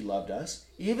with which he loved us,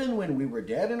 even when we were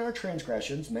dead in our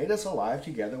transgressions, made us alive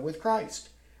together with Christ.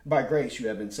 By grace you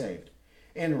have been saved,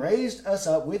 and raised us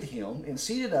up with him, and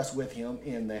seated us with him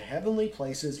in the heavenly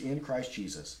places in Christ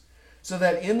Jesus, so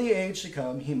that in the age to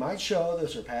come he might show the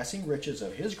surpassing riches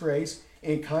of his grace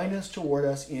and kindness toward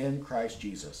us in Christ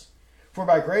Jesus. For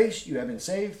by grace you have been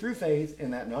saved through faith,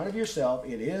 and that not of yourself,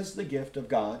 it is the gift of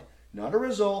God, not a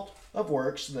result of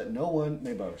works, so that no one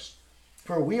may boast.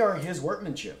 For we are his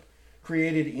workmanship,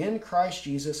 created in Christ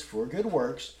Jesus for good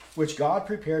works, which God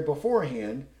prepared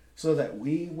beforehand, so that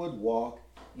we would walk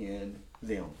in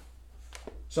them.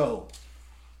 So,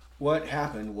 what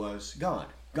happened was God.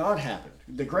 God happened.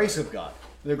 The grace of God.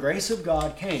 The grace of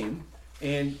God came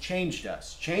and changed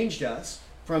us. Changed us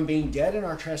from being dead in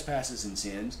our trespasses and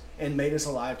sins and made us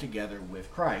alive together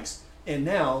with Christ. And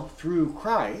now, through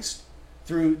Christ,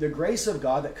 through the grace of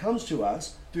God that comes to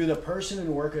us, through the person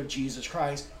and work of Jesus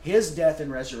Christ, his death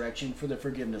and resurrection for the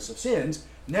forgiveness of sins,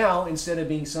 now, instead of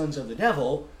being sons of the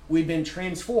devil, we've been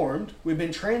transformed, we've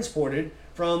been transported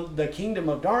from the kingdom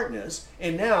of darkness,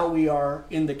 and now we are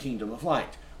in the kingdom of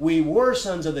light. We were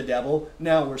sons of the devil,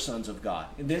 now we're sons of God.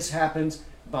 And this happens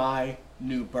by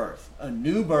new birth. A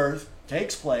new birth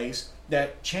takes place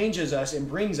that changes us and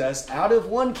brings us out of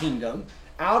one kingdom,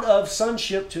 out of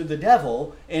sonship to the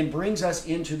devil, and brings us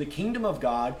into the kingdom of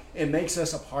God and makes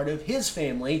us a part of his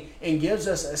family and gives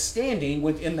us a standing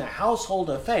within the household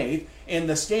of faith, and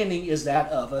the standing is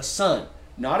that of a son.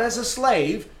 Not as a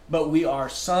slave, but we are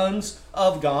sons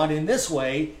of God in this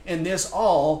way, and this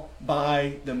all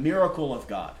by the miracle of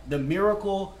God. The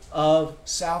miracle of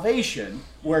salvation,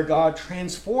 where God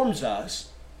transforms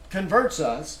us, converts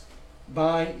us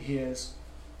by his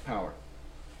power.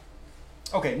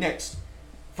 Okay, next.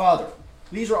 Father.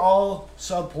 These are all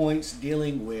subpoints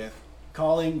dealing with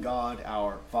calling God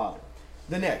our Father.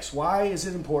 The next, why is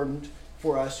it important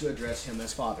for us to address him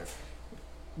as Father?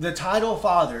 The title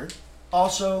Father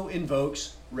also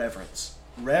invokes reverence.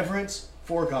 Reverence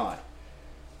for God.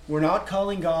 We're not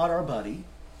calling God our buddy.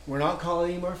 We're not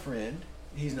calling him our friend.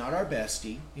 He's not our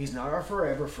bestie. He's not our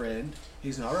forever friend.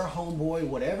 He's not our homeboy.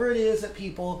 Whatever it is that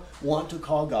people want to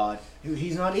call God,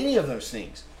 he's not any of those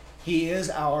things. He is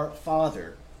our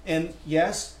Father. And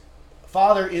yes,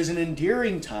 Father is an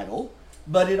endearing title,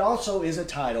 but it also is a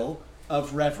title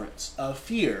of reverence, of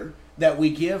fear, that we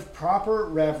give proper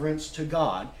reverence to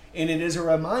God. And it is a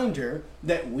reminder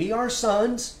that we are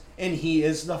sons and he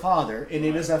is the Father. And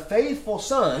it is a faithful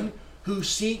son who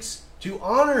seeks to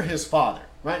honor his Father,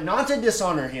 right? Not to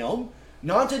dishonor him,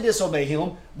 not to disobey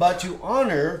him, but to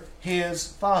honor his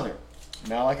Father.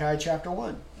 Malachi chapter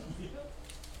 1.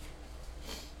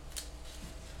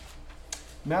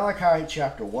 Malachi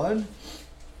chapter 1,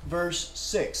 verse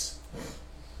 6.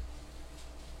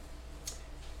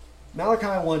 Malachi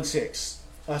 1:6.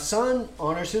 A son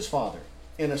honors his father,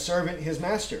 and a servant his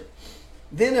master.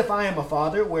 Then if I am a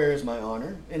father, where is my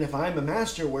honor? And if I am a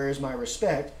master, where is my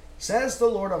respect? Says the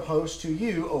Lord of hosts to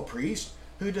you, O priest,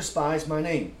 who despise my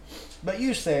name. But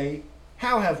you say,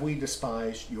 how have we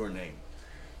despised your name?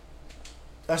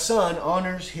 A son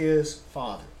honors his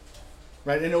father,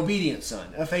 right? An obedient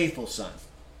son, a faithful son,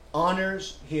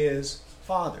 honors his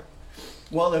father.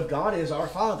 Well, if God is our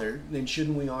Father, then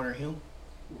shouldn't we honor him?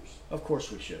 Of course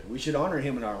we should. We should honor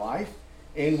him in our life,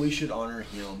 and we should honor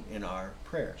him in our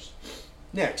prayers.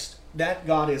 Next, that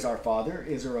God is our Father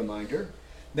is a reminder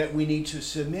that we need to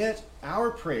submit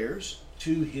our prayers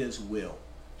to his will.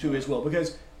 To his will.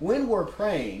 Because when we're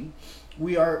praying,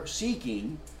 we are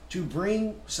seeking to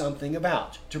bring something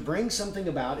about. To bring something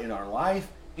about in our life,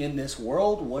 in this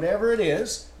world, whatever it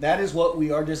is, that is what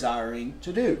we are desiring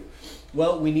to do.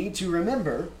 Well, we need to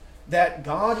remember that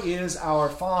God is our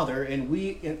Father, and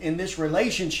we, in this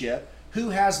relationship, who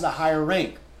has the higher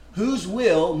rank? Whose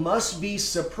will must be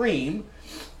supreme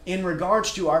in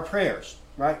regards to our prayers,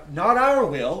 right? Not our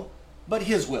will, but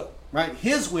his will, right?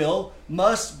 His will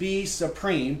must be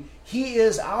supreme. He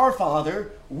is our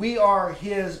Father. We are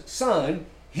his son.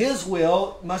 His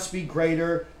will must be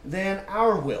greater than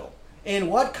our will.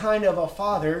 And what kind of a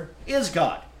father is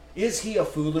God? Is he a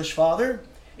foolish father?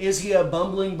 Is he a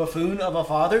bumbling buffoon of a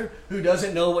father who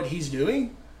doesn't know what he's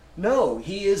doing? No,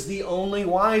 he is the only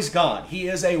wise God. He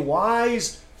is a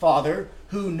wise Father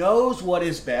who knows what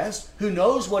is best, who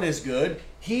knows what is good.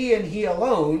 He and he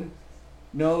alone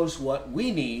knows what we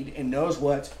need and knows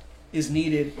what is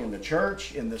needed in the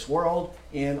church, in this world,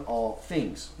 in all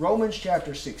things. Romans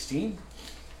chapter 16.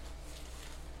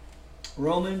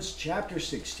 Romans chapter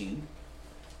 16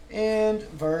 and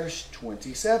verse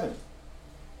 27.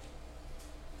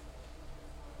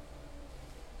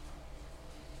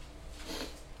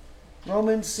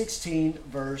 Romans 16,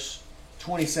 verse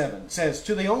 27 says,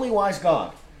 "To the only wise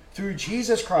God, through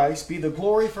Jesus Christ, be the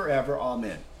glory forever.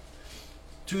 Amen."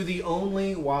 To the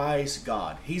only wise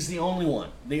God. He's the only one.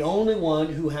 The only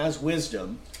one who has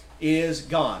wisdom is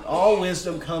God. All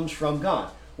wisdom comes from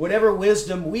God. Whatever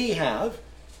wisdom we have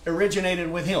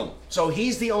originated with Him. So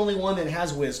He's the only one that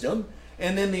has wisdom.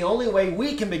 And then the only way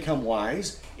we can become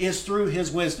wise is through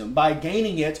His wisdom, by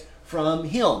gaining it from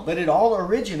Him. But it all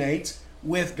originates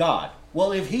with God.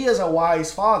 Well, if He is a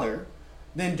wise Father,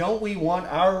 then don't we want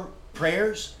our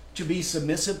prayers to be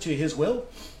submissive to His will?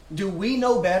 Do we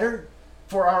know better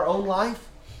for our own life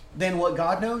than what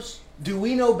God knows? Do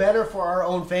we know better for our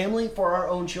own family, for our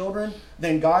own children,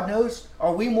 than God knows?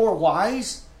 Are we more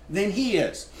wise than He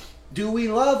is? Do we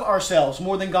love ourselves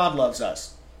more than God loves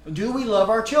us? Do we love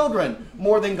our children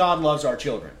more than God loves our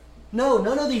children? No,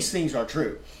 none of these things are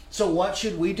true. So what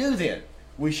should we do then?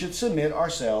 We should submit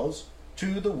ourselves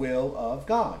to the will of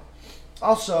God.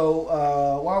 Also,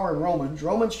 while we're in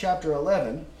Romans chapter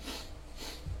 11,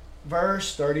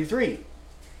 verse 33.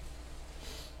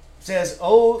 Says,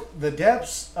 "Oh, the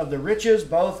depths of the riches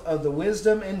both of the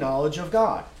wisdom and knowledge of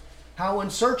God. How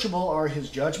unsearchable are His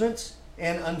judgments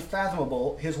and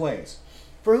unfathomable His ways.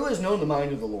 For who has known the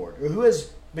mind of the Lord? Or who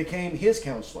has became His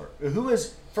counselor? Or who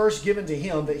is first given to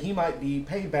Him that He might be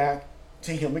paid back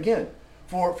to Him again?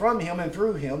 For from Him and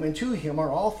through Him and to Him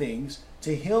are all things.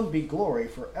 To Him be glory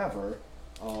forever.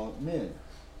 Amen."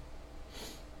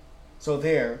 So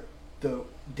there, the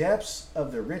depths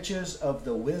of the riches of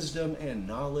the wisdom and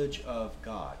knowledge of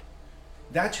God.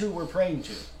 That's who we're praying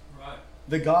to. Right.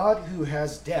 The God who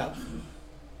has depth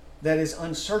that is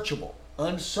unsearchable.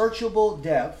 Unsearchable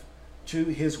depth to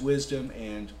His wisdom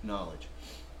and knowledge.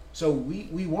 So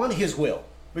we want His will,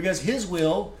 because His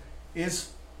will is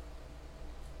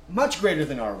much greater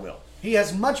than our will. He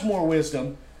has much more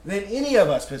wisdom than any of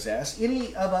us possess,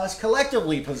 any of us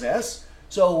collectively possess.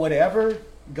 So whatever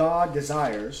God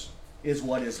desires is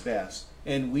what is best,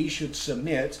 and we should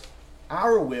submit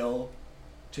our will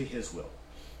to His will.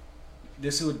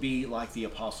 This would be like the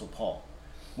Apostle Paul,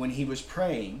 when he was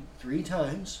praying 3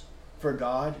 times for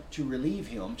God to relieve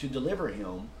him, to deliver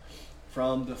him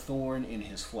from the thorn in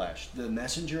his flesh, the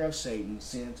messenger of Satan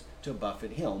sent to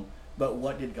buffet him. But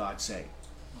what did God say?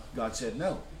 God said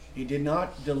no. He did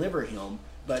not deliver him,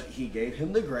 but He gave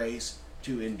him the grace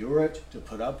to endure it, to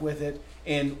put up with it.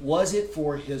 And was it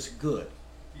for his good?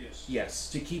 Yes. Yes,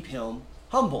 to keep him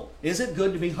humble. Is it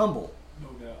good to be humble? No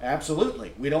doubt.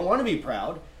 Absolutely. We don't want to be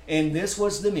proud. And this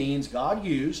was the means God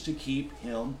used to keep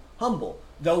him humble.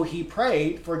 Though he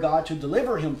prayed for God to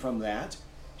deliver him from that,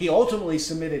 he ultimately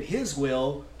submitted his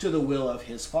will to the will of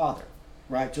his Father.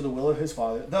 Right? To the will of his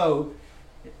Father. Though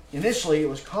initially it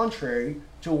was contrary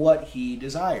to what he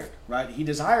desired. Right? He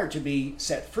desired to be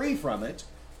set free from it,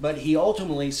 but he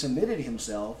ultimately submitted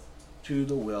himself to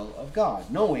the will of God,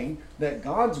 knowing that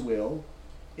God's will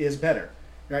is better.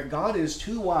 Right? God is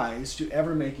too wise to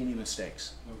ever make any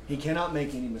mistakes. He cannot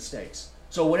make any mistakes.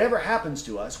 So whatever happens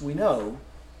to us, we know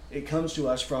it comes to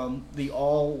us from the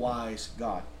all-wise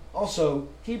God. Also,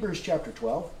 Hebrews chapter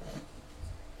 12.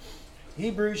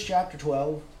 Hebrews chapter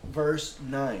 12, verse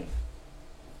 9.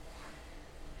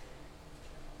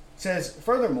 Says,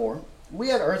 "Furthermore, we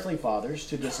had earthly fathers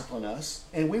to discipline us,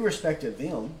 and we respected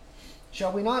them.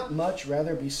 Shall we not much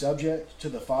rather be subject to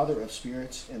the Father of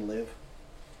spirits and live?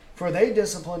 For they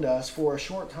disciplined us for a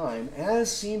short time, as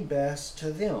seemed best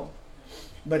to them.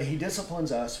 But He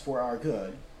disciplines us for our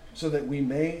good, so that we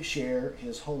may share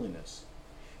His holiness.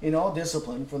 In all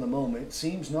discipline, for the moment,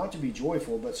 seems not to be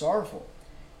joyful, but sorrowful.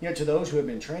 Yet to those who have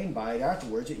been trained by it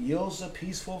afterwards, it yields the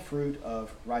peaceful fruit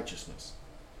of righteousness.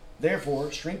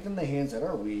 Therefore, strengthen the hands that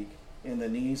are weak, and the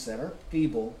knees that are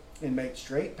feeble, and make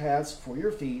straight paths for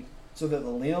your feet, so that the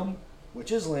limb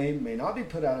which is lame may not be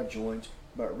put out of joint,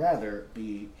 but rather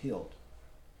be healed."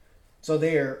 So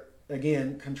there,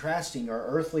 again, contrasting our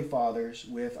earthly fathers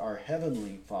with our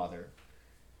heavenly Father.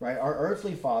 Right? Our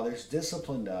earthly fathers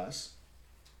disciplined us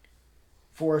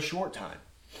for a short time.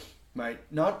 Right?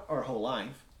 Not our whole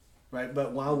life, right?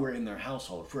 But while we're in their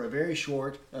household, for a very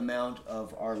short amount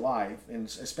of our life, and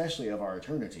especially of our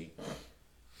eternity.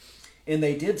 And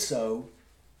they did so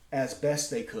as best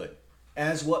they could,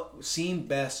 as what seemed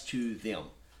best to them.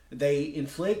 They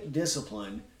inflict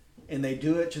discipline, and they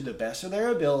do it to the best of their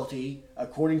ability,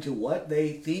 according to what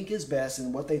they think is best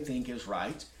and what they think is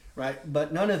right, right?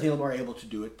 But none of them are able to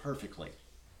do it perfectly.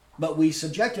 But we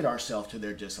subjected ourselves to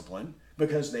their discipline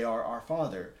because they are our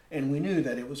Father, and we knew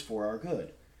that it was for our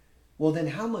good. Well, then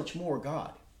how much more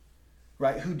God,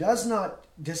 right? Who does not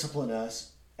discipline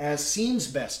us as seems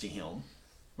best to Him,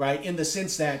 right? In the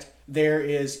sense that there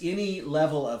is any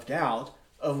level of doubt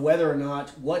of whether or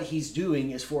not what he's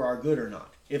doing is for our good or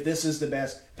not, if this is the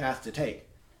best path to take.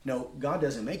 No, God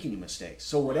doesn't make any mistakes.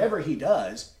 So whatever he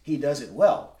does it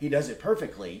well. He does it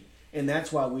perfectly. And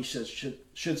that's why we should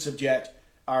subject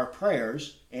our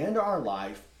prayers and our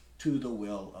life to the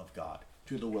will of God.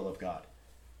 To the will of God.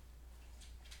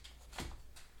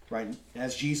 Right?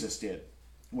 As Jesus did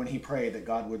when he prayed that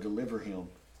God would deliver him.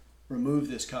 Remove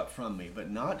this cup from me, but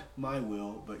not my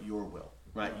will, but your will.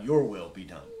 Right? Your will be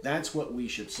done. That's what we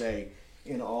should say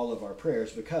in all of our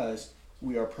prayers, because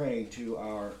we are praying to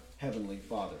our Heavenly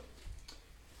Father.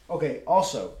 Okay,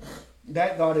 also,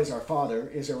 that God is our Father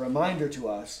is a reminder to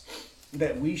us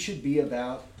that we should be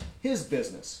about his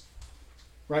business.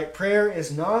 Right? Prayer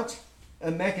is not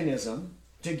a mechanism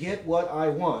to get what I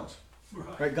want.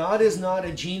 Right? God is not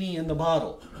a genie in the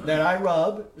bottle that I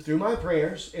rub through my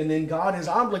prayers, and then God is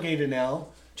obligated now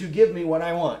to give me what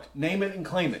I want. Name it and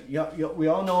claim it. We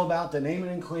all know about the name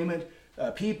it and claim it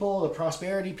people, the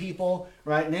prosperity people.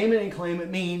 Right? Name it and claim it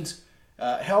means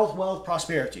health, wealth,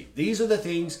 prosperity. These are the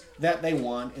things that they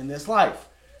want in this life.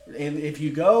 And if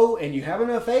you go and you have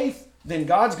enough faith, then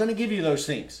God's going to give you those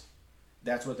things.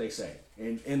 That's what they say.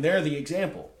 And they're the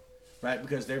example, right?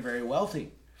 Because they're very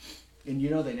wealthy. And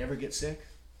you know they never get sick?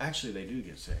 Actually, they do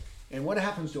get sick. And what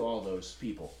happens to all those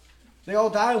people? They all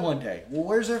die one day. Well,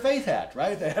 where's their faith at,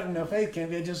 right? If they have enough faith,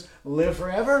 can't they just live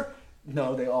forever?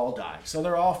 No, they all die. So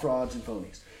they're all frauds and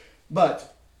phonies.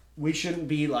 But we shouldn't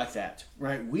be like that,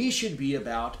 right? We should be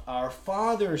about our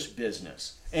Father's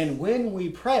business. And when we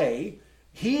pray,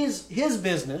 his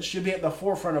business should be at the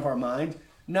forefront of our mind,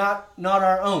 not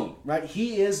our own, right?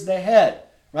 He is the head,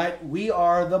 right? We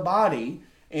are the body,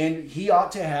 and he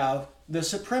ought to have the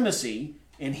supremacy,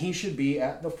 and he should be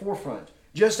at the forefront.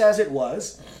 Just as it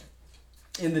was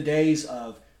in the days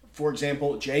of, for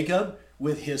example, Jacob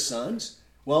with his sons.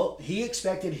 Well, he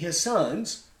expected his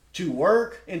sons to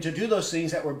work and to do those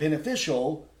things that were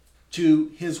beneficial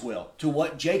to his will, to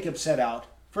what Jacob set out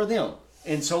for them.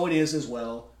 And so it is as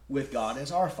well with God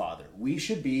as our Father. We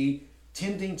should be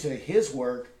tending to his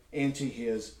work and to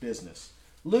his business.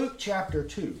 Luke chapter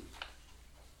 2.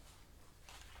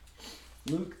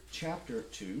 Luke chapter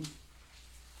 2.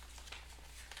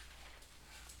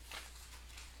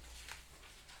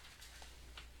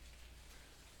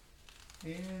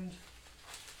 And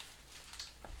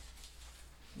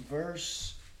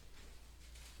verse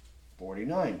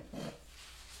 49.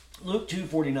 Luke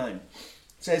 2:49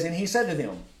 says, "And he said to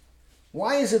them,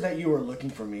 why is it that you are looking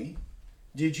for me?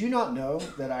 Did you not know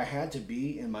that I had to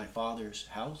be in my Father's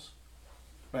house?"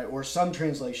 Right? Or some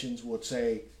translations would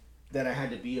say that I had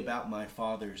to be about my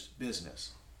Father's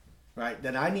business. Right?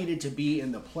 That I needed to be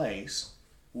in the place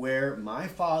where my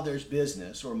Father's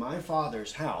business or my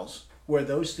Father's house, where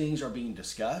those things are being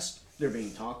discussed, they're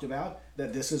being talked about,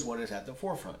 that this is what is at the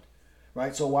forefront.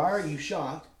 Right? So why are you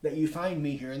shocked that you find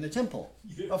me here in the temple?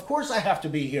 Yeah. Of course I have to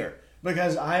be here,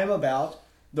 because I am about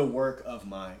the work of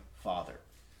my Father.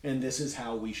 And this is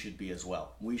how we should be as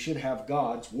well. We should have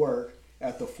God's work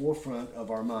at the forefront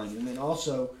of our mind. And then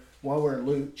also, while we're in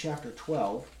Luke chapter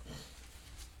 12,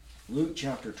 Luke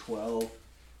chapter 12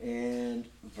 and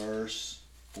verse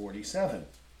 47.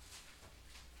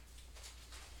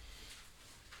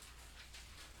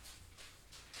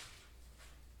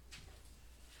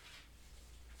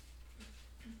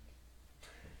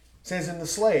 It says, "And the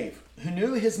slave who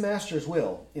knew his master's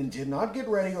will and did not get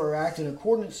ready or act in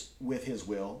accordance with his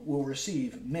will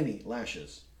receive many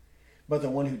lashes. But the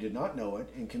one who did not know it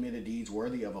and committed deeds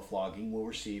worthy of a flogging will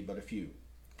receive but a few.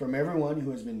 From everyone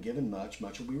who has been given much,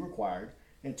 much will be required,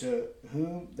 and to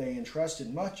whom they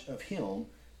entrusted much of him,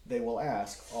 they will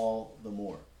ask all the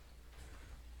more."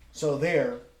 So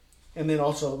there, and then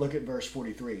also look at verse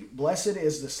 43. "Blessed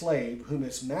is the slave whom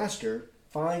his master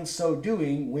finds so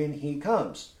doing when he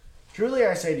comes. Truly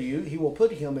I say to you, he will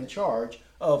put him in charge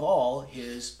of all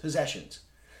his possessions."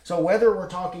 So whether we're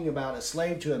talking about a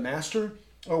slave to a master,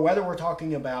 or whether we're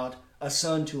talking about a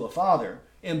son to a father,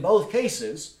 in both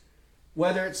cases,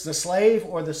 whether it's the slave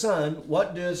or the son,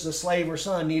 what does the slave or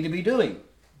son need to be doing?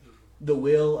 The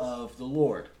will of the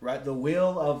Lord, right? The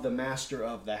will of the master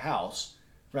of the house,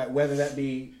 right? Whether that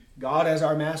be God as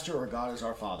our master or God as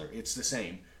our father, it's the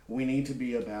same. We need to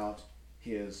be about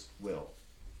his will.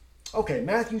 Okay,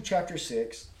 Matthew chapter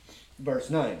 6, verse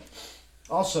 9.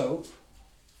 Also,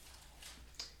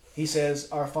 he says,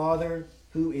 "Our Father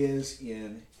who is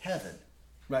in heaven,"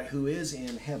 right? Who is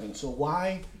in heaven. So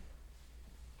why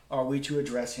are we to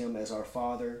address him as our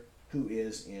Father who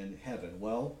is in heaven?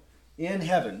 Well, in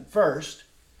heaven, first,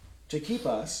 to keep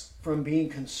us from being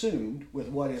consumed with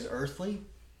what is earthly,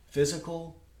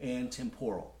 physical, and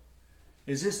temporal.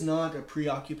 Is this not a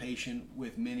preoccupation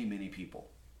with many, many people?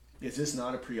 Is this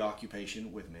not a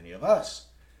preoccupation with many of us?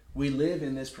 We live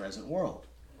in this present world,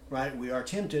 right? We are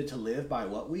tempted to live by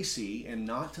what we see and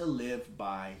not to live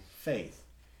by faith.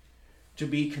 To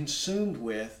be consumed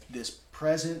with this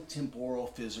present temporal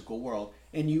physical world.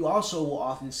 And you also will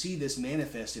often see this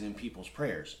manifested in people's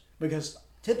prayers. Because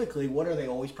typically, what are they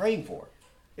always praying for?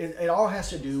 It all has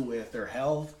to do with their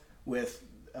health, with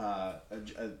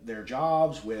their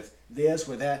jobs, with this,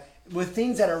 with that, with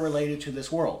things that are related to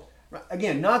this world.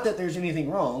 Again, not that there's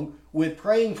anything wrong with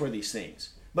praying for these things.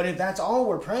 But if that's all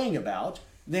we're praying about,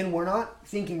 then we're not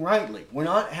thinking rightly. We're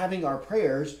not having our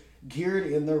prayers geared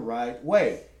in the right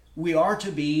way. We are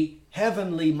to be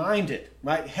heavenly minded,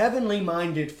 right? Heavenly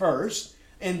minded first.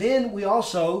 And then we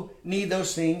also need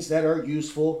those things that are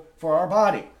useful for our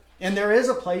body. And there is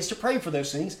a place to pray for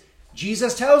those things.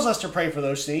 Jesus tells us to pray for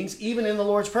those things, even in the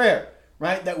Lord's Prayer,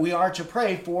 right? That we are to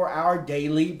pray for our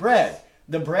daily bread.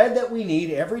 The bread that we need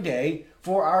every day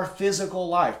for our physical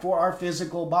life, for our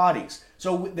physical bodies.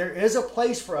 So there is a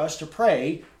place for us to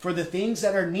pray for the things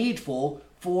that are needful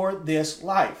for this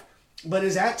life. But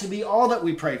is that to be all that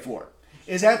we pray for?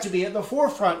 Is that to be at the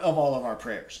forefront of all of our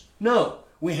prayers? No.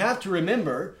 We have to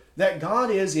remember that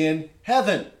God is in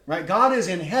heaven, right? God is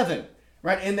in heaven,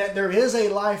 right? And that there is a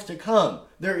life to come.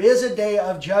 There is a day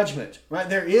of judgment, right?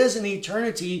 There is an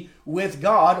eternity with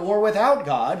God or without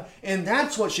God, and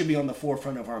that's what should be on the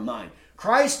forefront of our mind.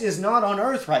 Christ is not on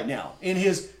earth right now in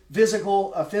his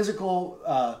visible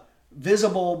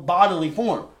bodily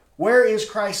form. Where is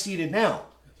Christ seated now?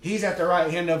 He's at the right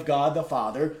hand of God the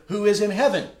Father, who is in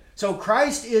heaven. So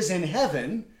Christ is in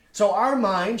heaven. So our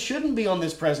mind shouldn't be on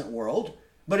this present world,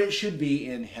 but it should be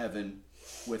in heaven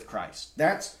with Christ.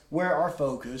 That's where our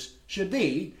focus should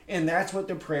be, and that's what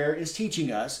the prayer is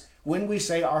teaching us when we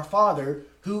say our Father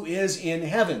who is in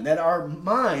heaven. That our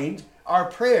mind, our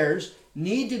prayers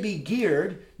need to be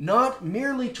geared not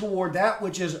merely toward that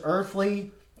which is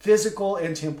earthly, physical,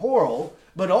 and temporal,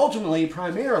 but ultimately,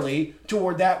 primarily,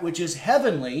 toward that which is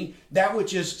heavenly, that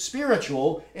which is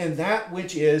spiritual, and that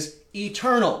which is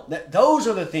eternal. That those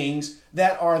are the things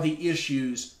that are the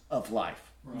issues of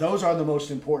life. Right. Those are the most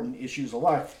important issues of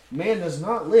life. Man does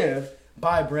not live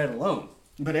by bread alone,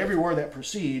 but every word that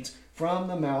proceeds from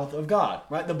the mouth of God.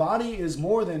 Right? The body is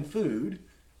more than food,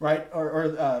 right?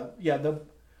 The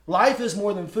life is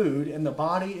more than food, and the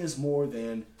body is more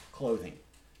than clothing.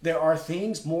 There are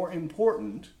things more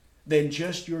important than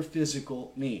just your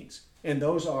physical needs. And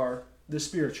those are the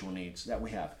spiritual needs that we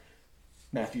have.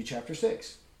 Matthew chapter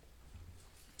 6.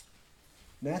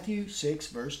 Matthew 6,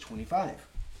 verse 25.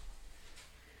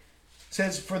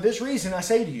 Says, "For this reason I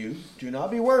say to you, do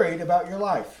not be worried about your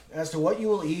life, as to what you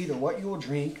will eat or what you will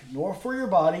drink, nor for your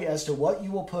body as to what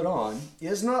you will put on.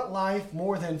 Is not life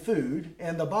more than food,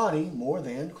 and the body more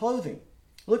than clothing?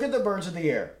 Look at the birds of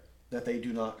the air, that they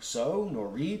do not sow, nor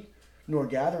reap, nor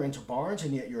gather into barns,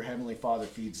 and yet your heavenly Father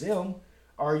feeds them.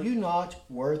 Are you not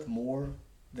worth more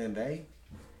than they?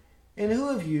 And who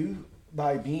of you,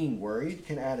 by being worried,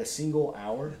 can add a single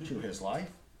hour to his life?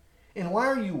 And why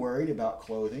are you worried about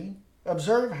clothing?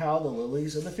 Observe how the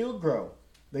lilies of the field grow.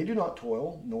 They do not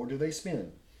toil, nor do they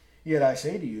spin. Yet I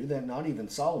say to you that not even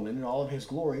Solomon in all of his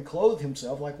glory clothed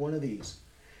himself like one of these.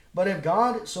 But if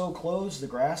God so clothes the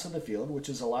grass of the field, which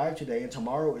is alive today and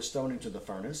tomorrow is thrown into the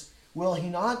furnace, will he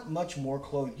not much more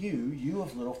clothe you, you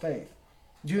of little faith?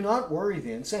 Do not worry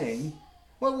then, saying,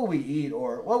 what will we eat,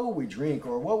 or what will we drink,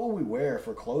 or what will we wear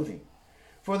for clothing?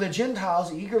 For the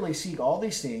Gentiles eagerly seek all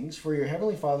these things, for your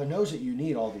heavenly Father knows that you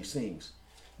need all these things.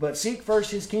 But seek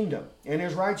first his kingdom and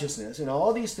his righteousness, and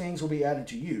all these things will be added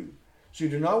to you. So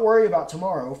do not worry about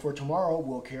tomorrow, for tomorrow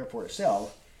will care for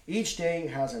itself. Each day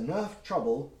has enough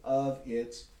trouble of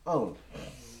its own."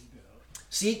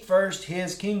 Seek first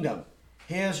his kingdom,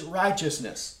 his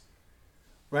righteousness.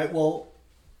 Right? Well,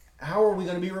 how are we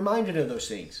going to be reminded of those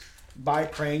things? By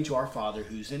praying to our Father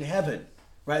who's in heaven.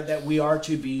 Right? That we are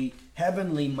to be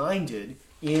heavenly minded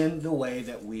in the way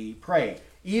that we pray.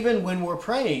 Even when we're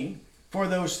praying for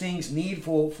those things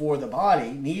needful for the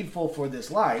body, needful for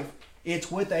this life, it's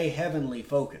with a heavenly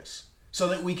focus. So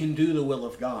that we can do the will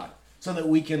of God. So that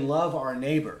we can love our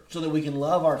neighbor. So that we can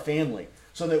love our family.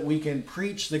 So that we can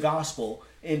preach the gospel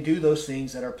and do those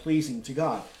things that are pleasing to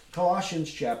God. Colossians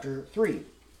chapter 3.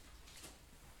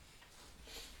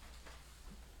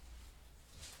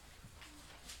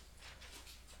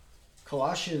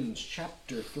 Colossians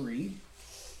chapter 3.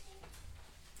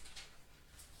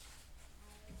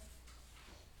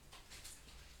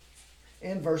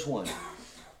 And verse 1.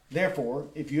 "Therefore,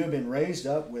 if you have been raised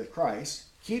up with Christ,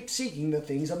 keep seeking the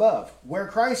things above, where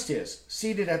Christ is,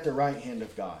 seated at the right hand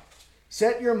of God.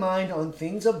 Set your mind on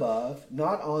things above,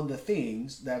 not on the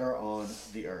things that are on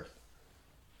the earth.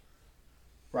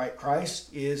 Right?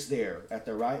 Christ is there at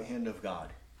the right hand of God.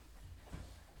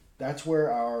 That's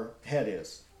where our head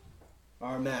is.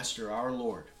 Our Master, our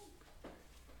Lord,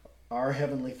 our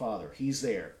Heavenly Father. He's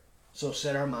there. So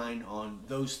set our mind on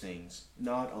those things,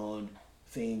 not on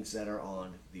things that are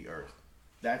on the earth.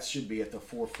 That should be at the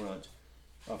forefront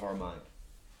of our mind.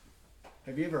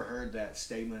 Have you ever heard that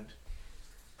statement?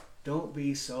 Don't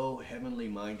be so heavenly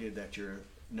minded that you're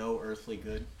no earthly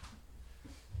good.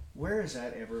 Where is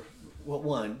that ever? Well,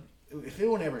 one, if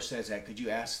anyone ever says that, could you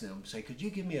ask them, say, could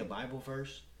you give me a Bible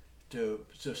verse to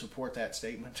support that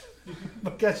statement?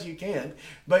 Because you can.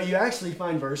 But you actually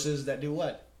find verses that do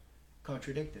what?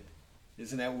 Contradict it.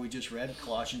 Isn't that what we just read?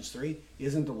 Colossians 3.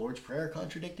 Isn't the Lord's Prayer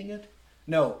contradicting it?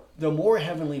 No. The more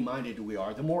heavenly minded we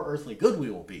are, the more earthly good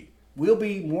we will be. We'll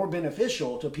be more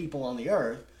beneficial to people on the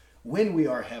earth when we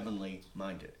are heavenly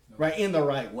minded. Right? In the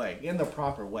right way. In the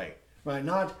proper way. Right?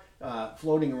 Not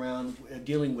floating around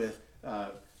dealing with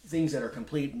things that are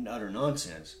complete and utter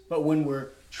nonsense. But when we're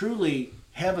truly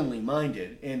heavenly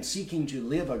minded and seeking to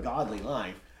live a godly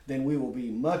life, then we will be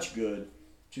much good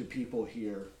to people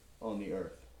here on the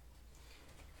earth.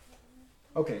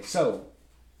 Okay, so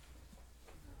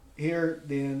here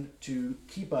then to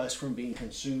keep us from being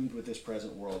consumed with this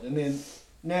present world. And then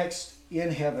next,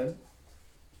 in heaven,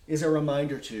 is a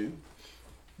reminder too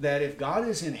that if God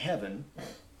is in heaven,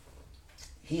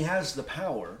 he has the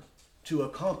power to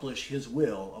accomplish his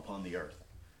will upon the earth.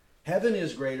 Heaven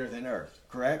is greater than earth,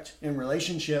 correct? In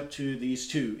relationship to these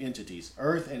two entities,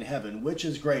 earth and heaven, which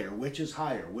is greater, which is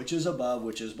higher, which is above,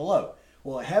 which is below?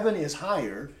 Well, heaven is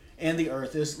higher and the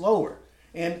earth is lower.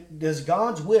 And does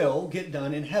God's will get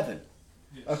done in heaven?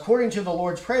 Yes. According to the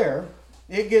Lord's Prayer,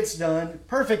 it gets done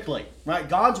perfectly, right?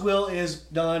 God's will is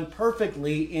done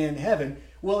perfectly in heaven.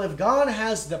 Well, if God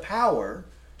has the power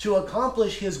to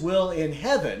accomplish his will in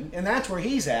heaven, and that's where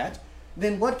he's at,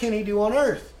 then what can he do on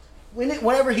earth?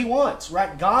 Whatever he wants,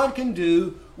 right? God can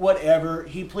do whatever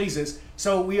he pleases.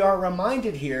 So we are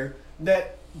reminded here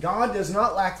that God does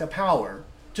not lack the power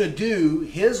to do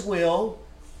his will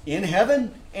in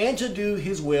heaven and to do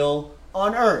his will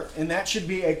on earth. And that should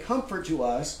be a comfort to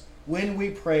us when we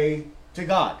pray to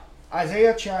God.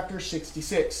 Isaiah chapter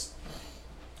 66.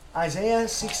 Isaiah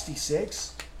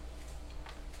 66.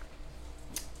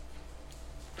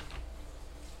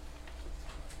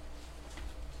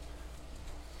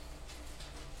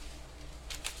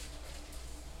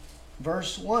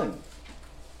 Verse 1.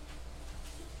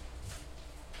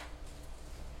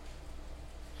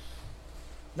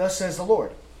 Thus says the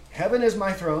Lord, heaven is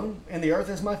my throne, and the earth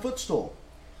is my footstool.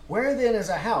 Where then is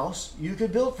a house you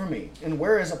could build for me, and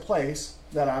where is a place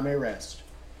that I may rest?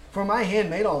 For my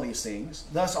hand made all these things.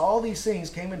 Thus all these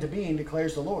things came into being,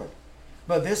 declares the Lord.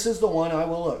 But this is the one I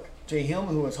will look, to him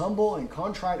who is humble and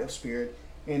contrite of spirit,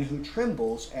 and who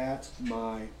trembles at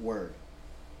my word.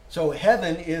 So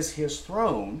heaven is his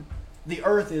throne. The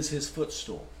earth is his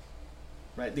footstool.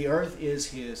 Right? The earth is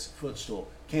his footstool.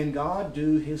 Can God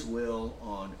do his will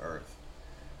on earth?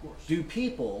 Of course.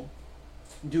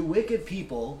 Do wicked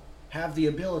people have the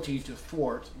ability to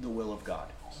thwart the will of God?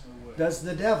 No. Does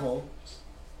the devil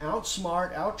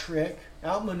outsmart, outtrick,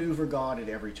 outmaneuver God at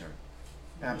every turn?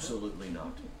 Absolutely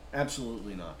not.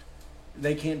 Absolutely not.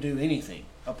 They can't do anything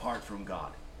apart from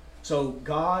God. So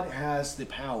God has the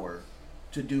power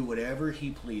to do whatever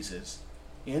he pleases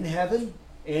in heaven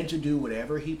and to do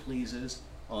whatever he pleases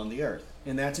on the earth.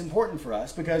 And that's important for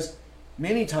us because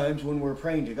many times when we're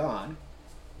praying to God,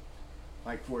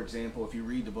 like for example, if you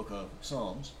read the book of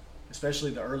Psalms,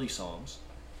 especially the early Psalms,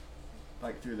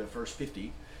 like through the first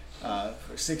 50,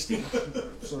 60,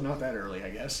 so not that early, I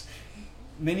guess,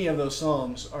 many of those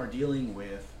Psalms are dealing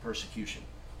with persecution,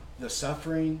 the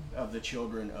suffering of the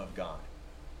children of God.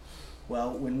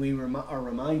 Well, when we are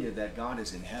reminded that God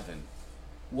is in heaven,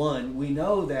 one, we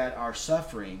know that our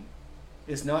suffering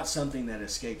is not something that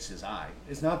escapes his eye.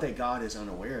 It's not that God is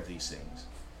unaware of these things.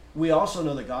 We also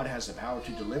know that God has the power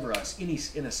to deliver us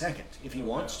in a second if he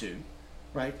wants to,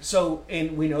 right? So,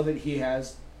 and we know that he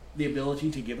has the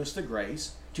ability to give us the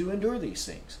grace to endure these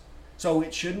things. So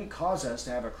it shouldn't cause us to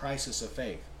have a crisis of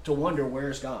faith, to wonder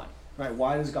where's God, right?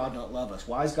 Why does God not love us?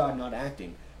 Why is God not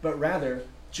acting? But rather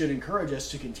should encourage us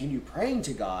to continue praying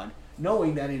to God,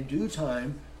 knowing that in due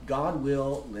time God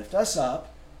will lift us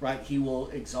up, right? He will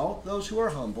exalt those who are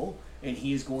humble, and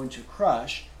he is going to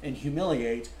crush and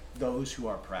humiliate those who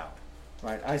are proud,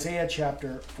 right? Isaiah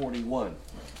chapter 41.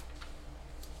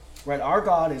 Right, our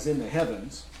God is in the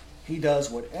heavens. He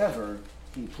does whatever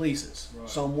he pleases. Right.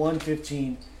 Psalm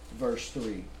 115, verse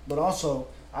 3. But also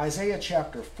Isaiah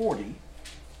chapter 40,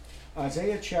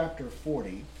 Isaiah chapter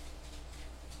 40.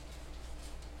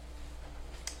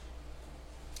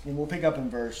 And we'll pick up in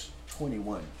verse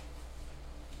 21.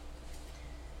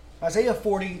 Isaiah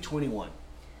 40:21.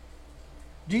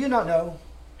 Do you not know?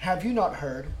 Have you not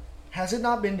heard? Has it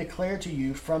not been declared to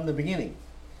you from the beginning?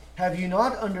 Have you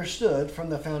not understood from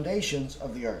the foundations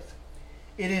of the earth?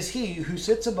 It is he who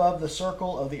sits above the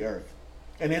circle of the earth,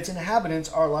 and its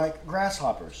inhabitants are like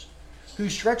grasshoppers, who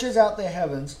stretches out the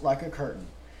heavens like a curtain,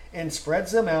 and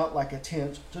spreads them out like a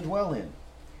tent to dwell in.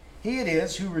 He it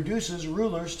is who reduces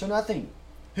rulers to nothing,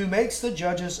 who makes the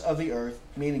judges of the earth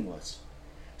meaningless.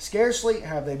 Scarcely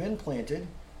have they been planted,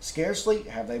 scarcely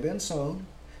have they been sown,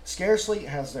 scarcely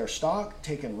has their stock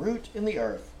taken root in the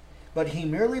earth, but he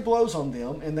merely blows on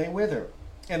them and they wither,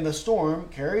 and the storm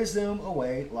carries them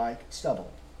away like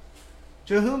stubble.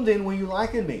 To whom then will you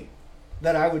liken me,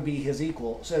 that I would be his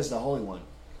equal, says the Holy One?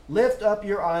 Lift up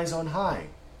your eyes on high,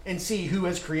 and see who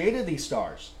has created these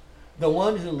stars, the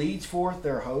one who leads forth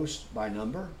their host by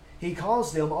number. He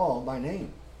calls them all by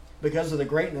name. Because of the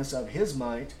greatness of his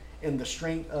might and the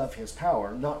strength of his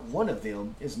power, not one of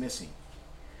them is missing.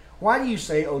 Why do you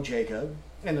say, O Jacob,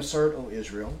 and assert, O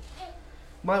Israel,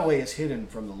 my way is hidden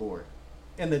from the Lord,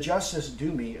 and the justice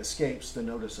due me escapes the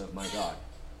notice of my God?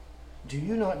 Do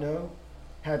you not know?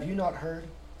 Have you not heard?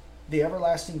 The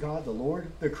everlasting God, the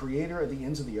Lord, the creator of the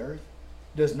ends of the earth,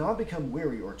 does not become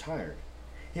weary or tired.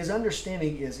 His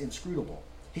understanding is inscrutable.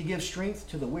 He gives strength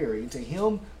to the weary, and to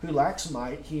him who lacks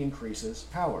might he increases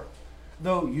power.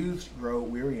 Though youths grow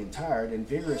weary and tired, and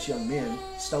vigorous young men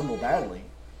stumble badly,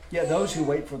 yet those who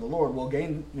wait for the Lord will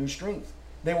gain new strength.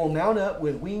 They will mount up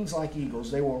with wings like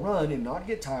eagles. They will run and not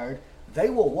get tired. They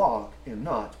will walk and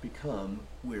not become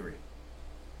weary.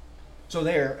 So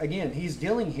there, again, he's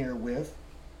dealing here with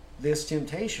this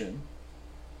temptation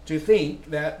to think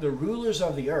that the rulers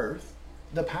of the earth,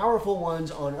 the powerful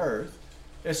ones on earth,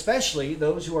 especially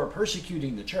those who are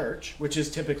persecuting the church, which is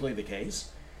typically the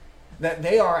case, that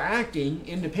they are acting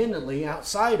independently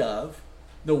outside of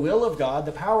the will of God,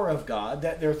 the power of God,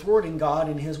 that they're thwarting God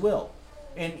in his will.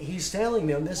 And he's telling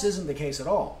them this isn't the case at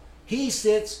all. He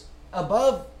sits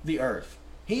above the earth.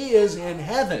 He is in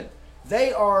heaven.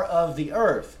 They are of the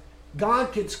earth.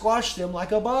 God could squash them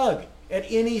like a bug at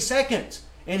any second.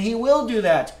 And he will do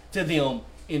that to them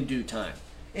in due time.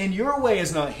 And your way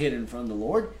is not hidden from the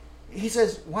Lord. He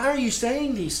says, why are you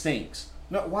saying these things?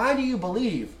 Now, why do you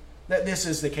believe that this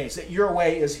is the case, that your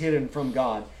way is hidden from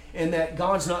God, and that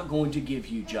God's not going to give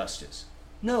you justice?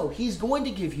 No, he's going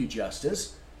to give you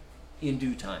justice in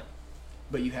due time.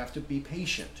 But you have to be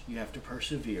patient. You have to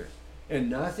persevere. And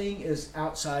nothing is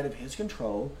outside of his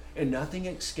control, and nothing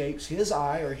escapes his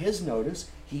eye or his notice.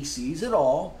 He sees it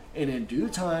all, and in due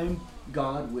time,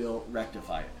 God will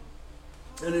rectify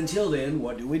it. And until then,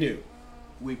 what do?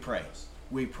 We pray.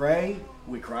 We pray,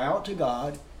 we cry out to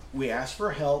God, we ask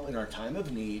for help in our time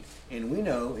of need, and we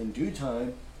know in due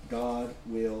time God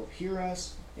will hear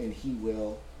us and he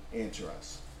will answer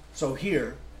us. So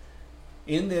here,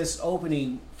 in this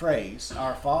opening phrase,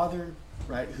 our Father,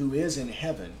 right, who is in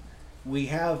heaven, we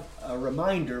have a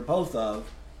reminder both of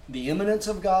the immanence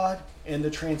of God and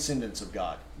the transcendence of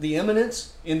God. The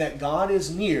immanence in that God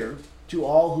is near to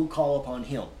all who call upon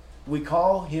him. We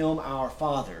call him our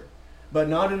Father, but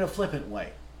not in a flippant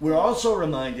way. We're also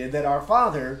reminded that our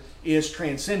Father is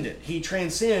transcendent. He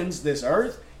transcends this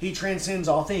earth. He transcends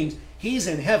all things. He's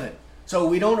in heaven. So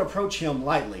we don't approach him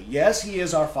lightly. Yes, he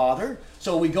is our Father.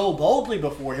 So we go boldly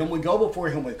before him. We go before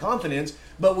him with confidence,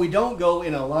 but we don't go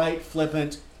in a light,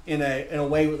 flippant, in a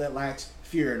way that lacks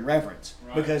fear and reverence.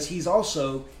 Right. Because he's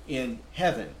also in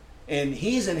heaven. And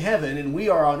he's in heaven and we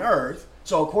are on earth.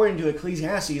 So according to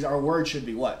Ecclesiastes, our word should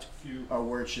be what? Few. Our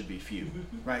word should be few.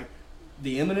 Right?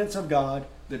 The immanence of God,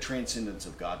 the transcendence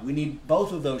of God. We need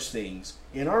both of those things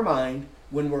in our mind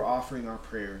when we're offering our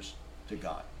prayers to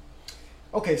God.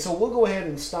 Okay, so we'll go ahead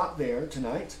and stop there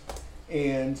tonight,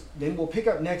 and then we'll pick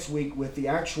up next week with the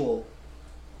actual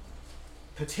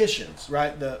petitions,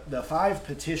 right? The 5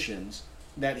 petitions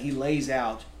that he lays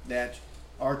out that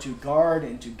are to guard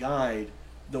and to guide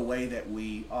the way that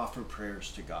we offer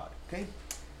prayers to God. Okay?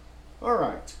 All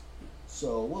right.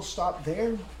 So we'll stop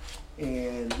there,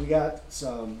 and we got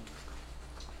some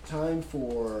time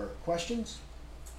for questions.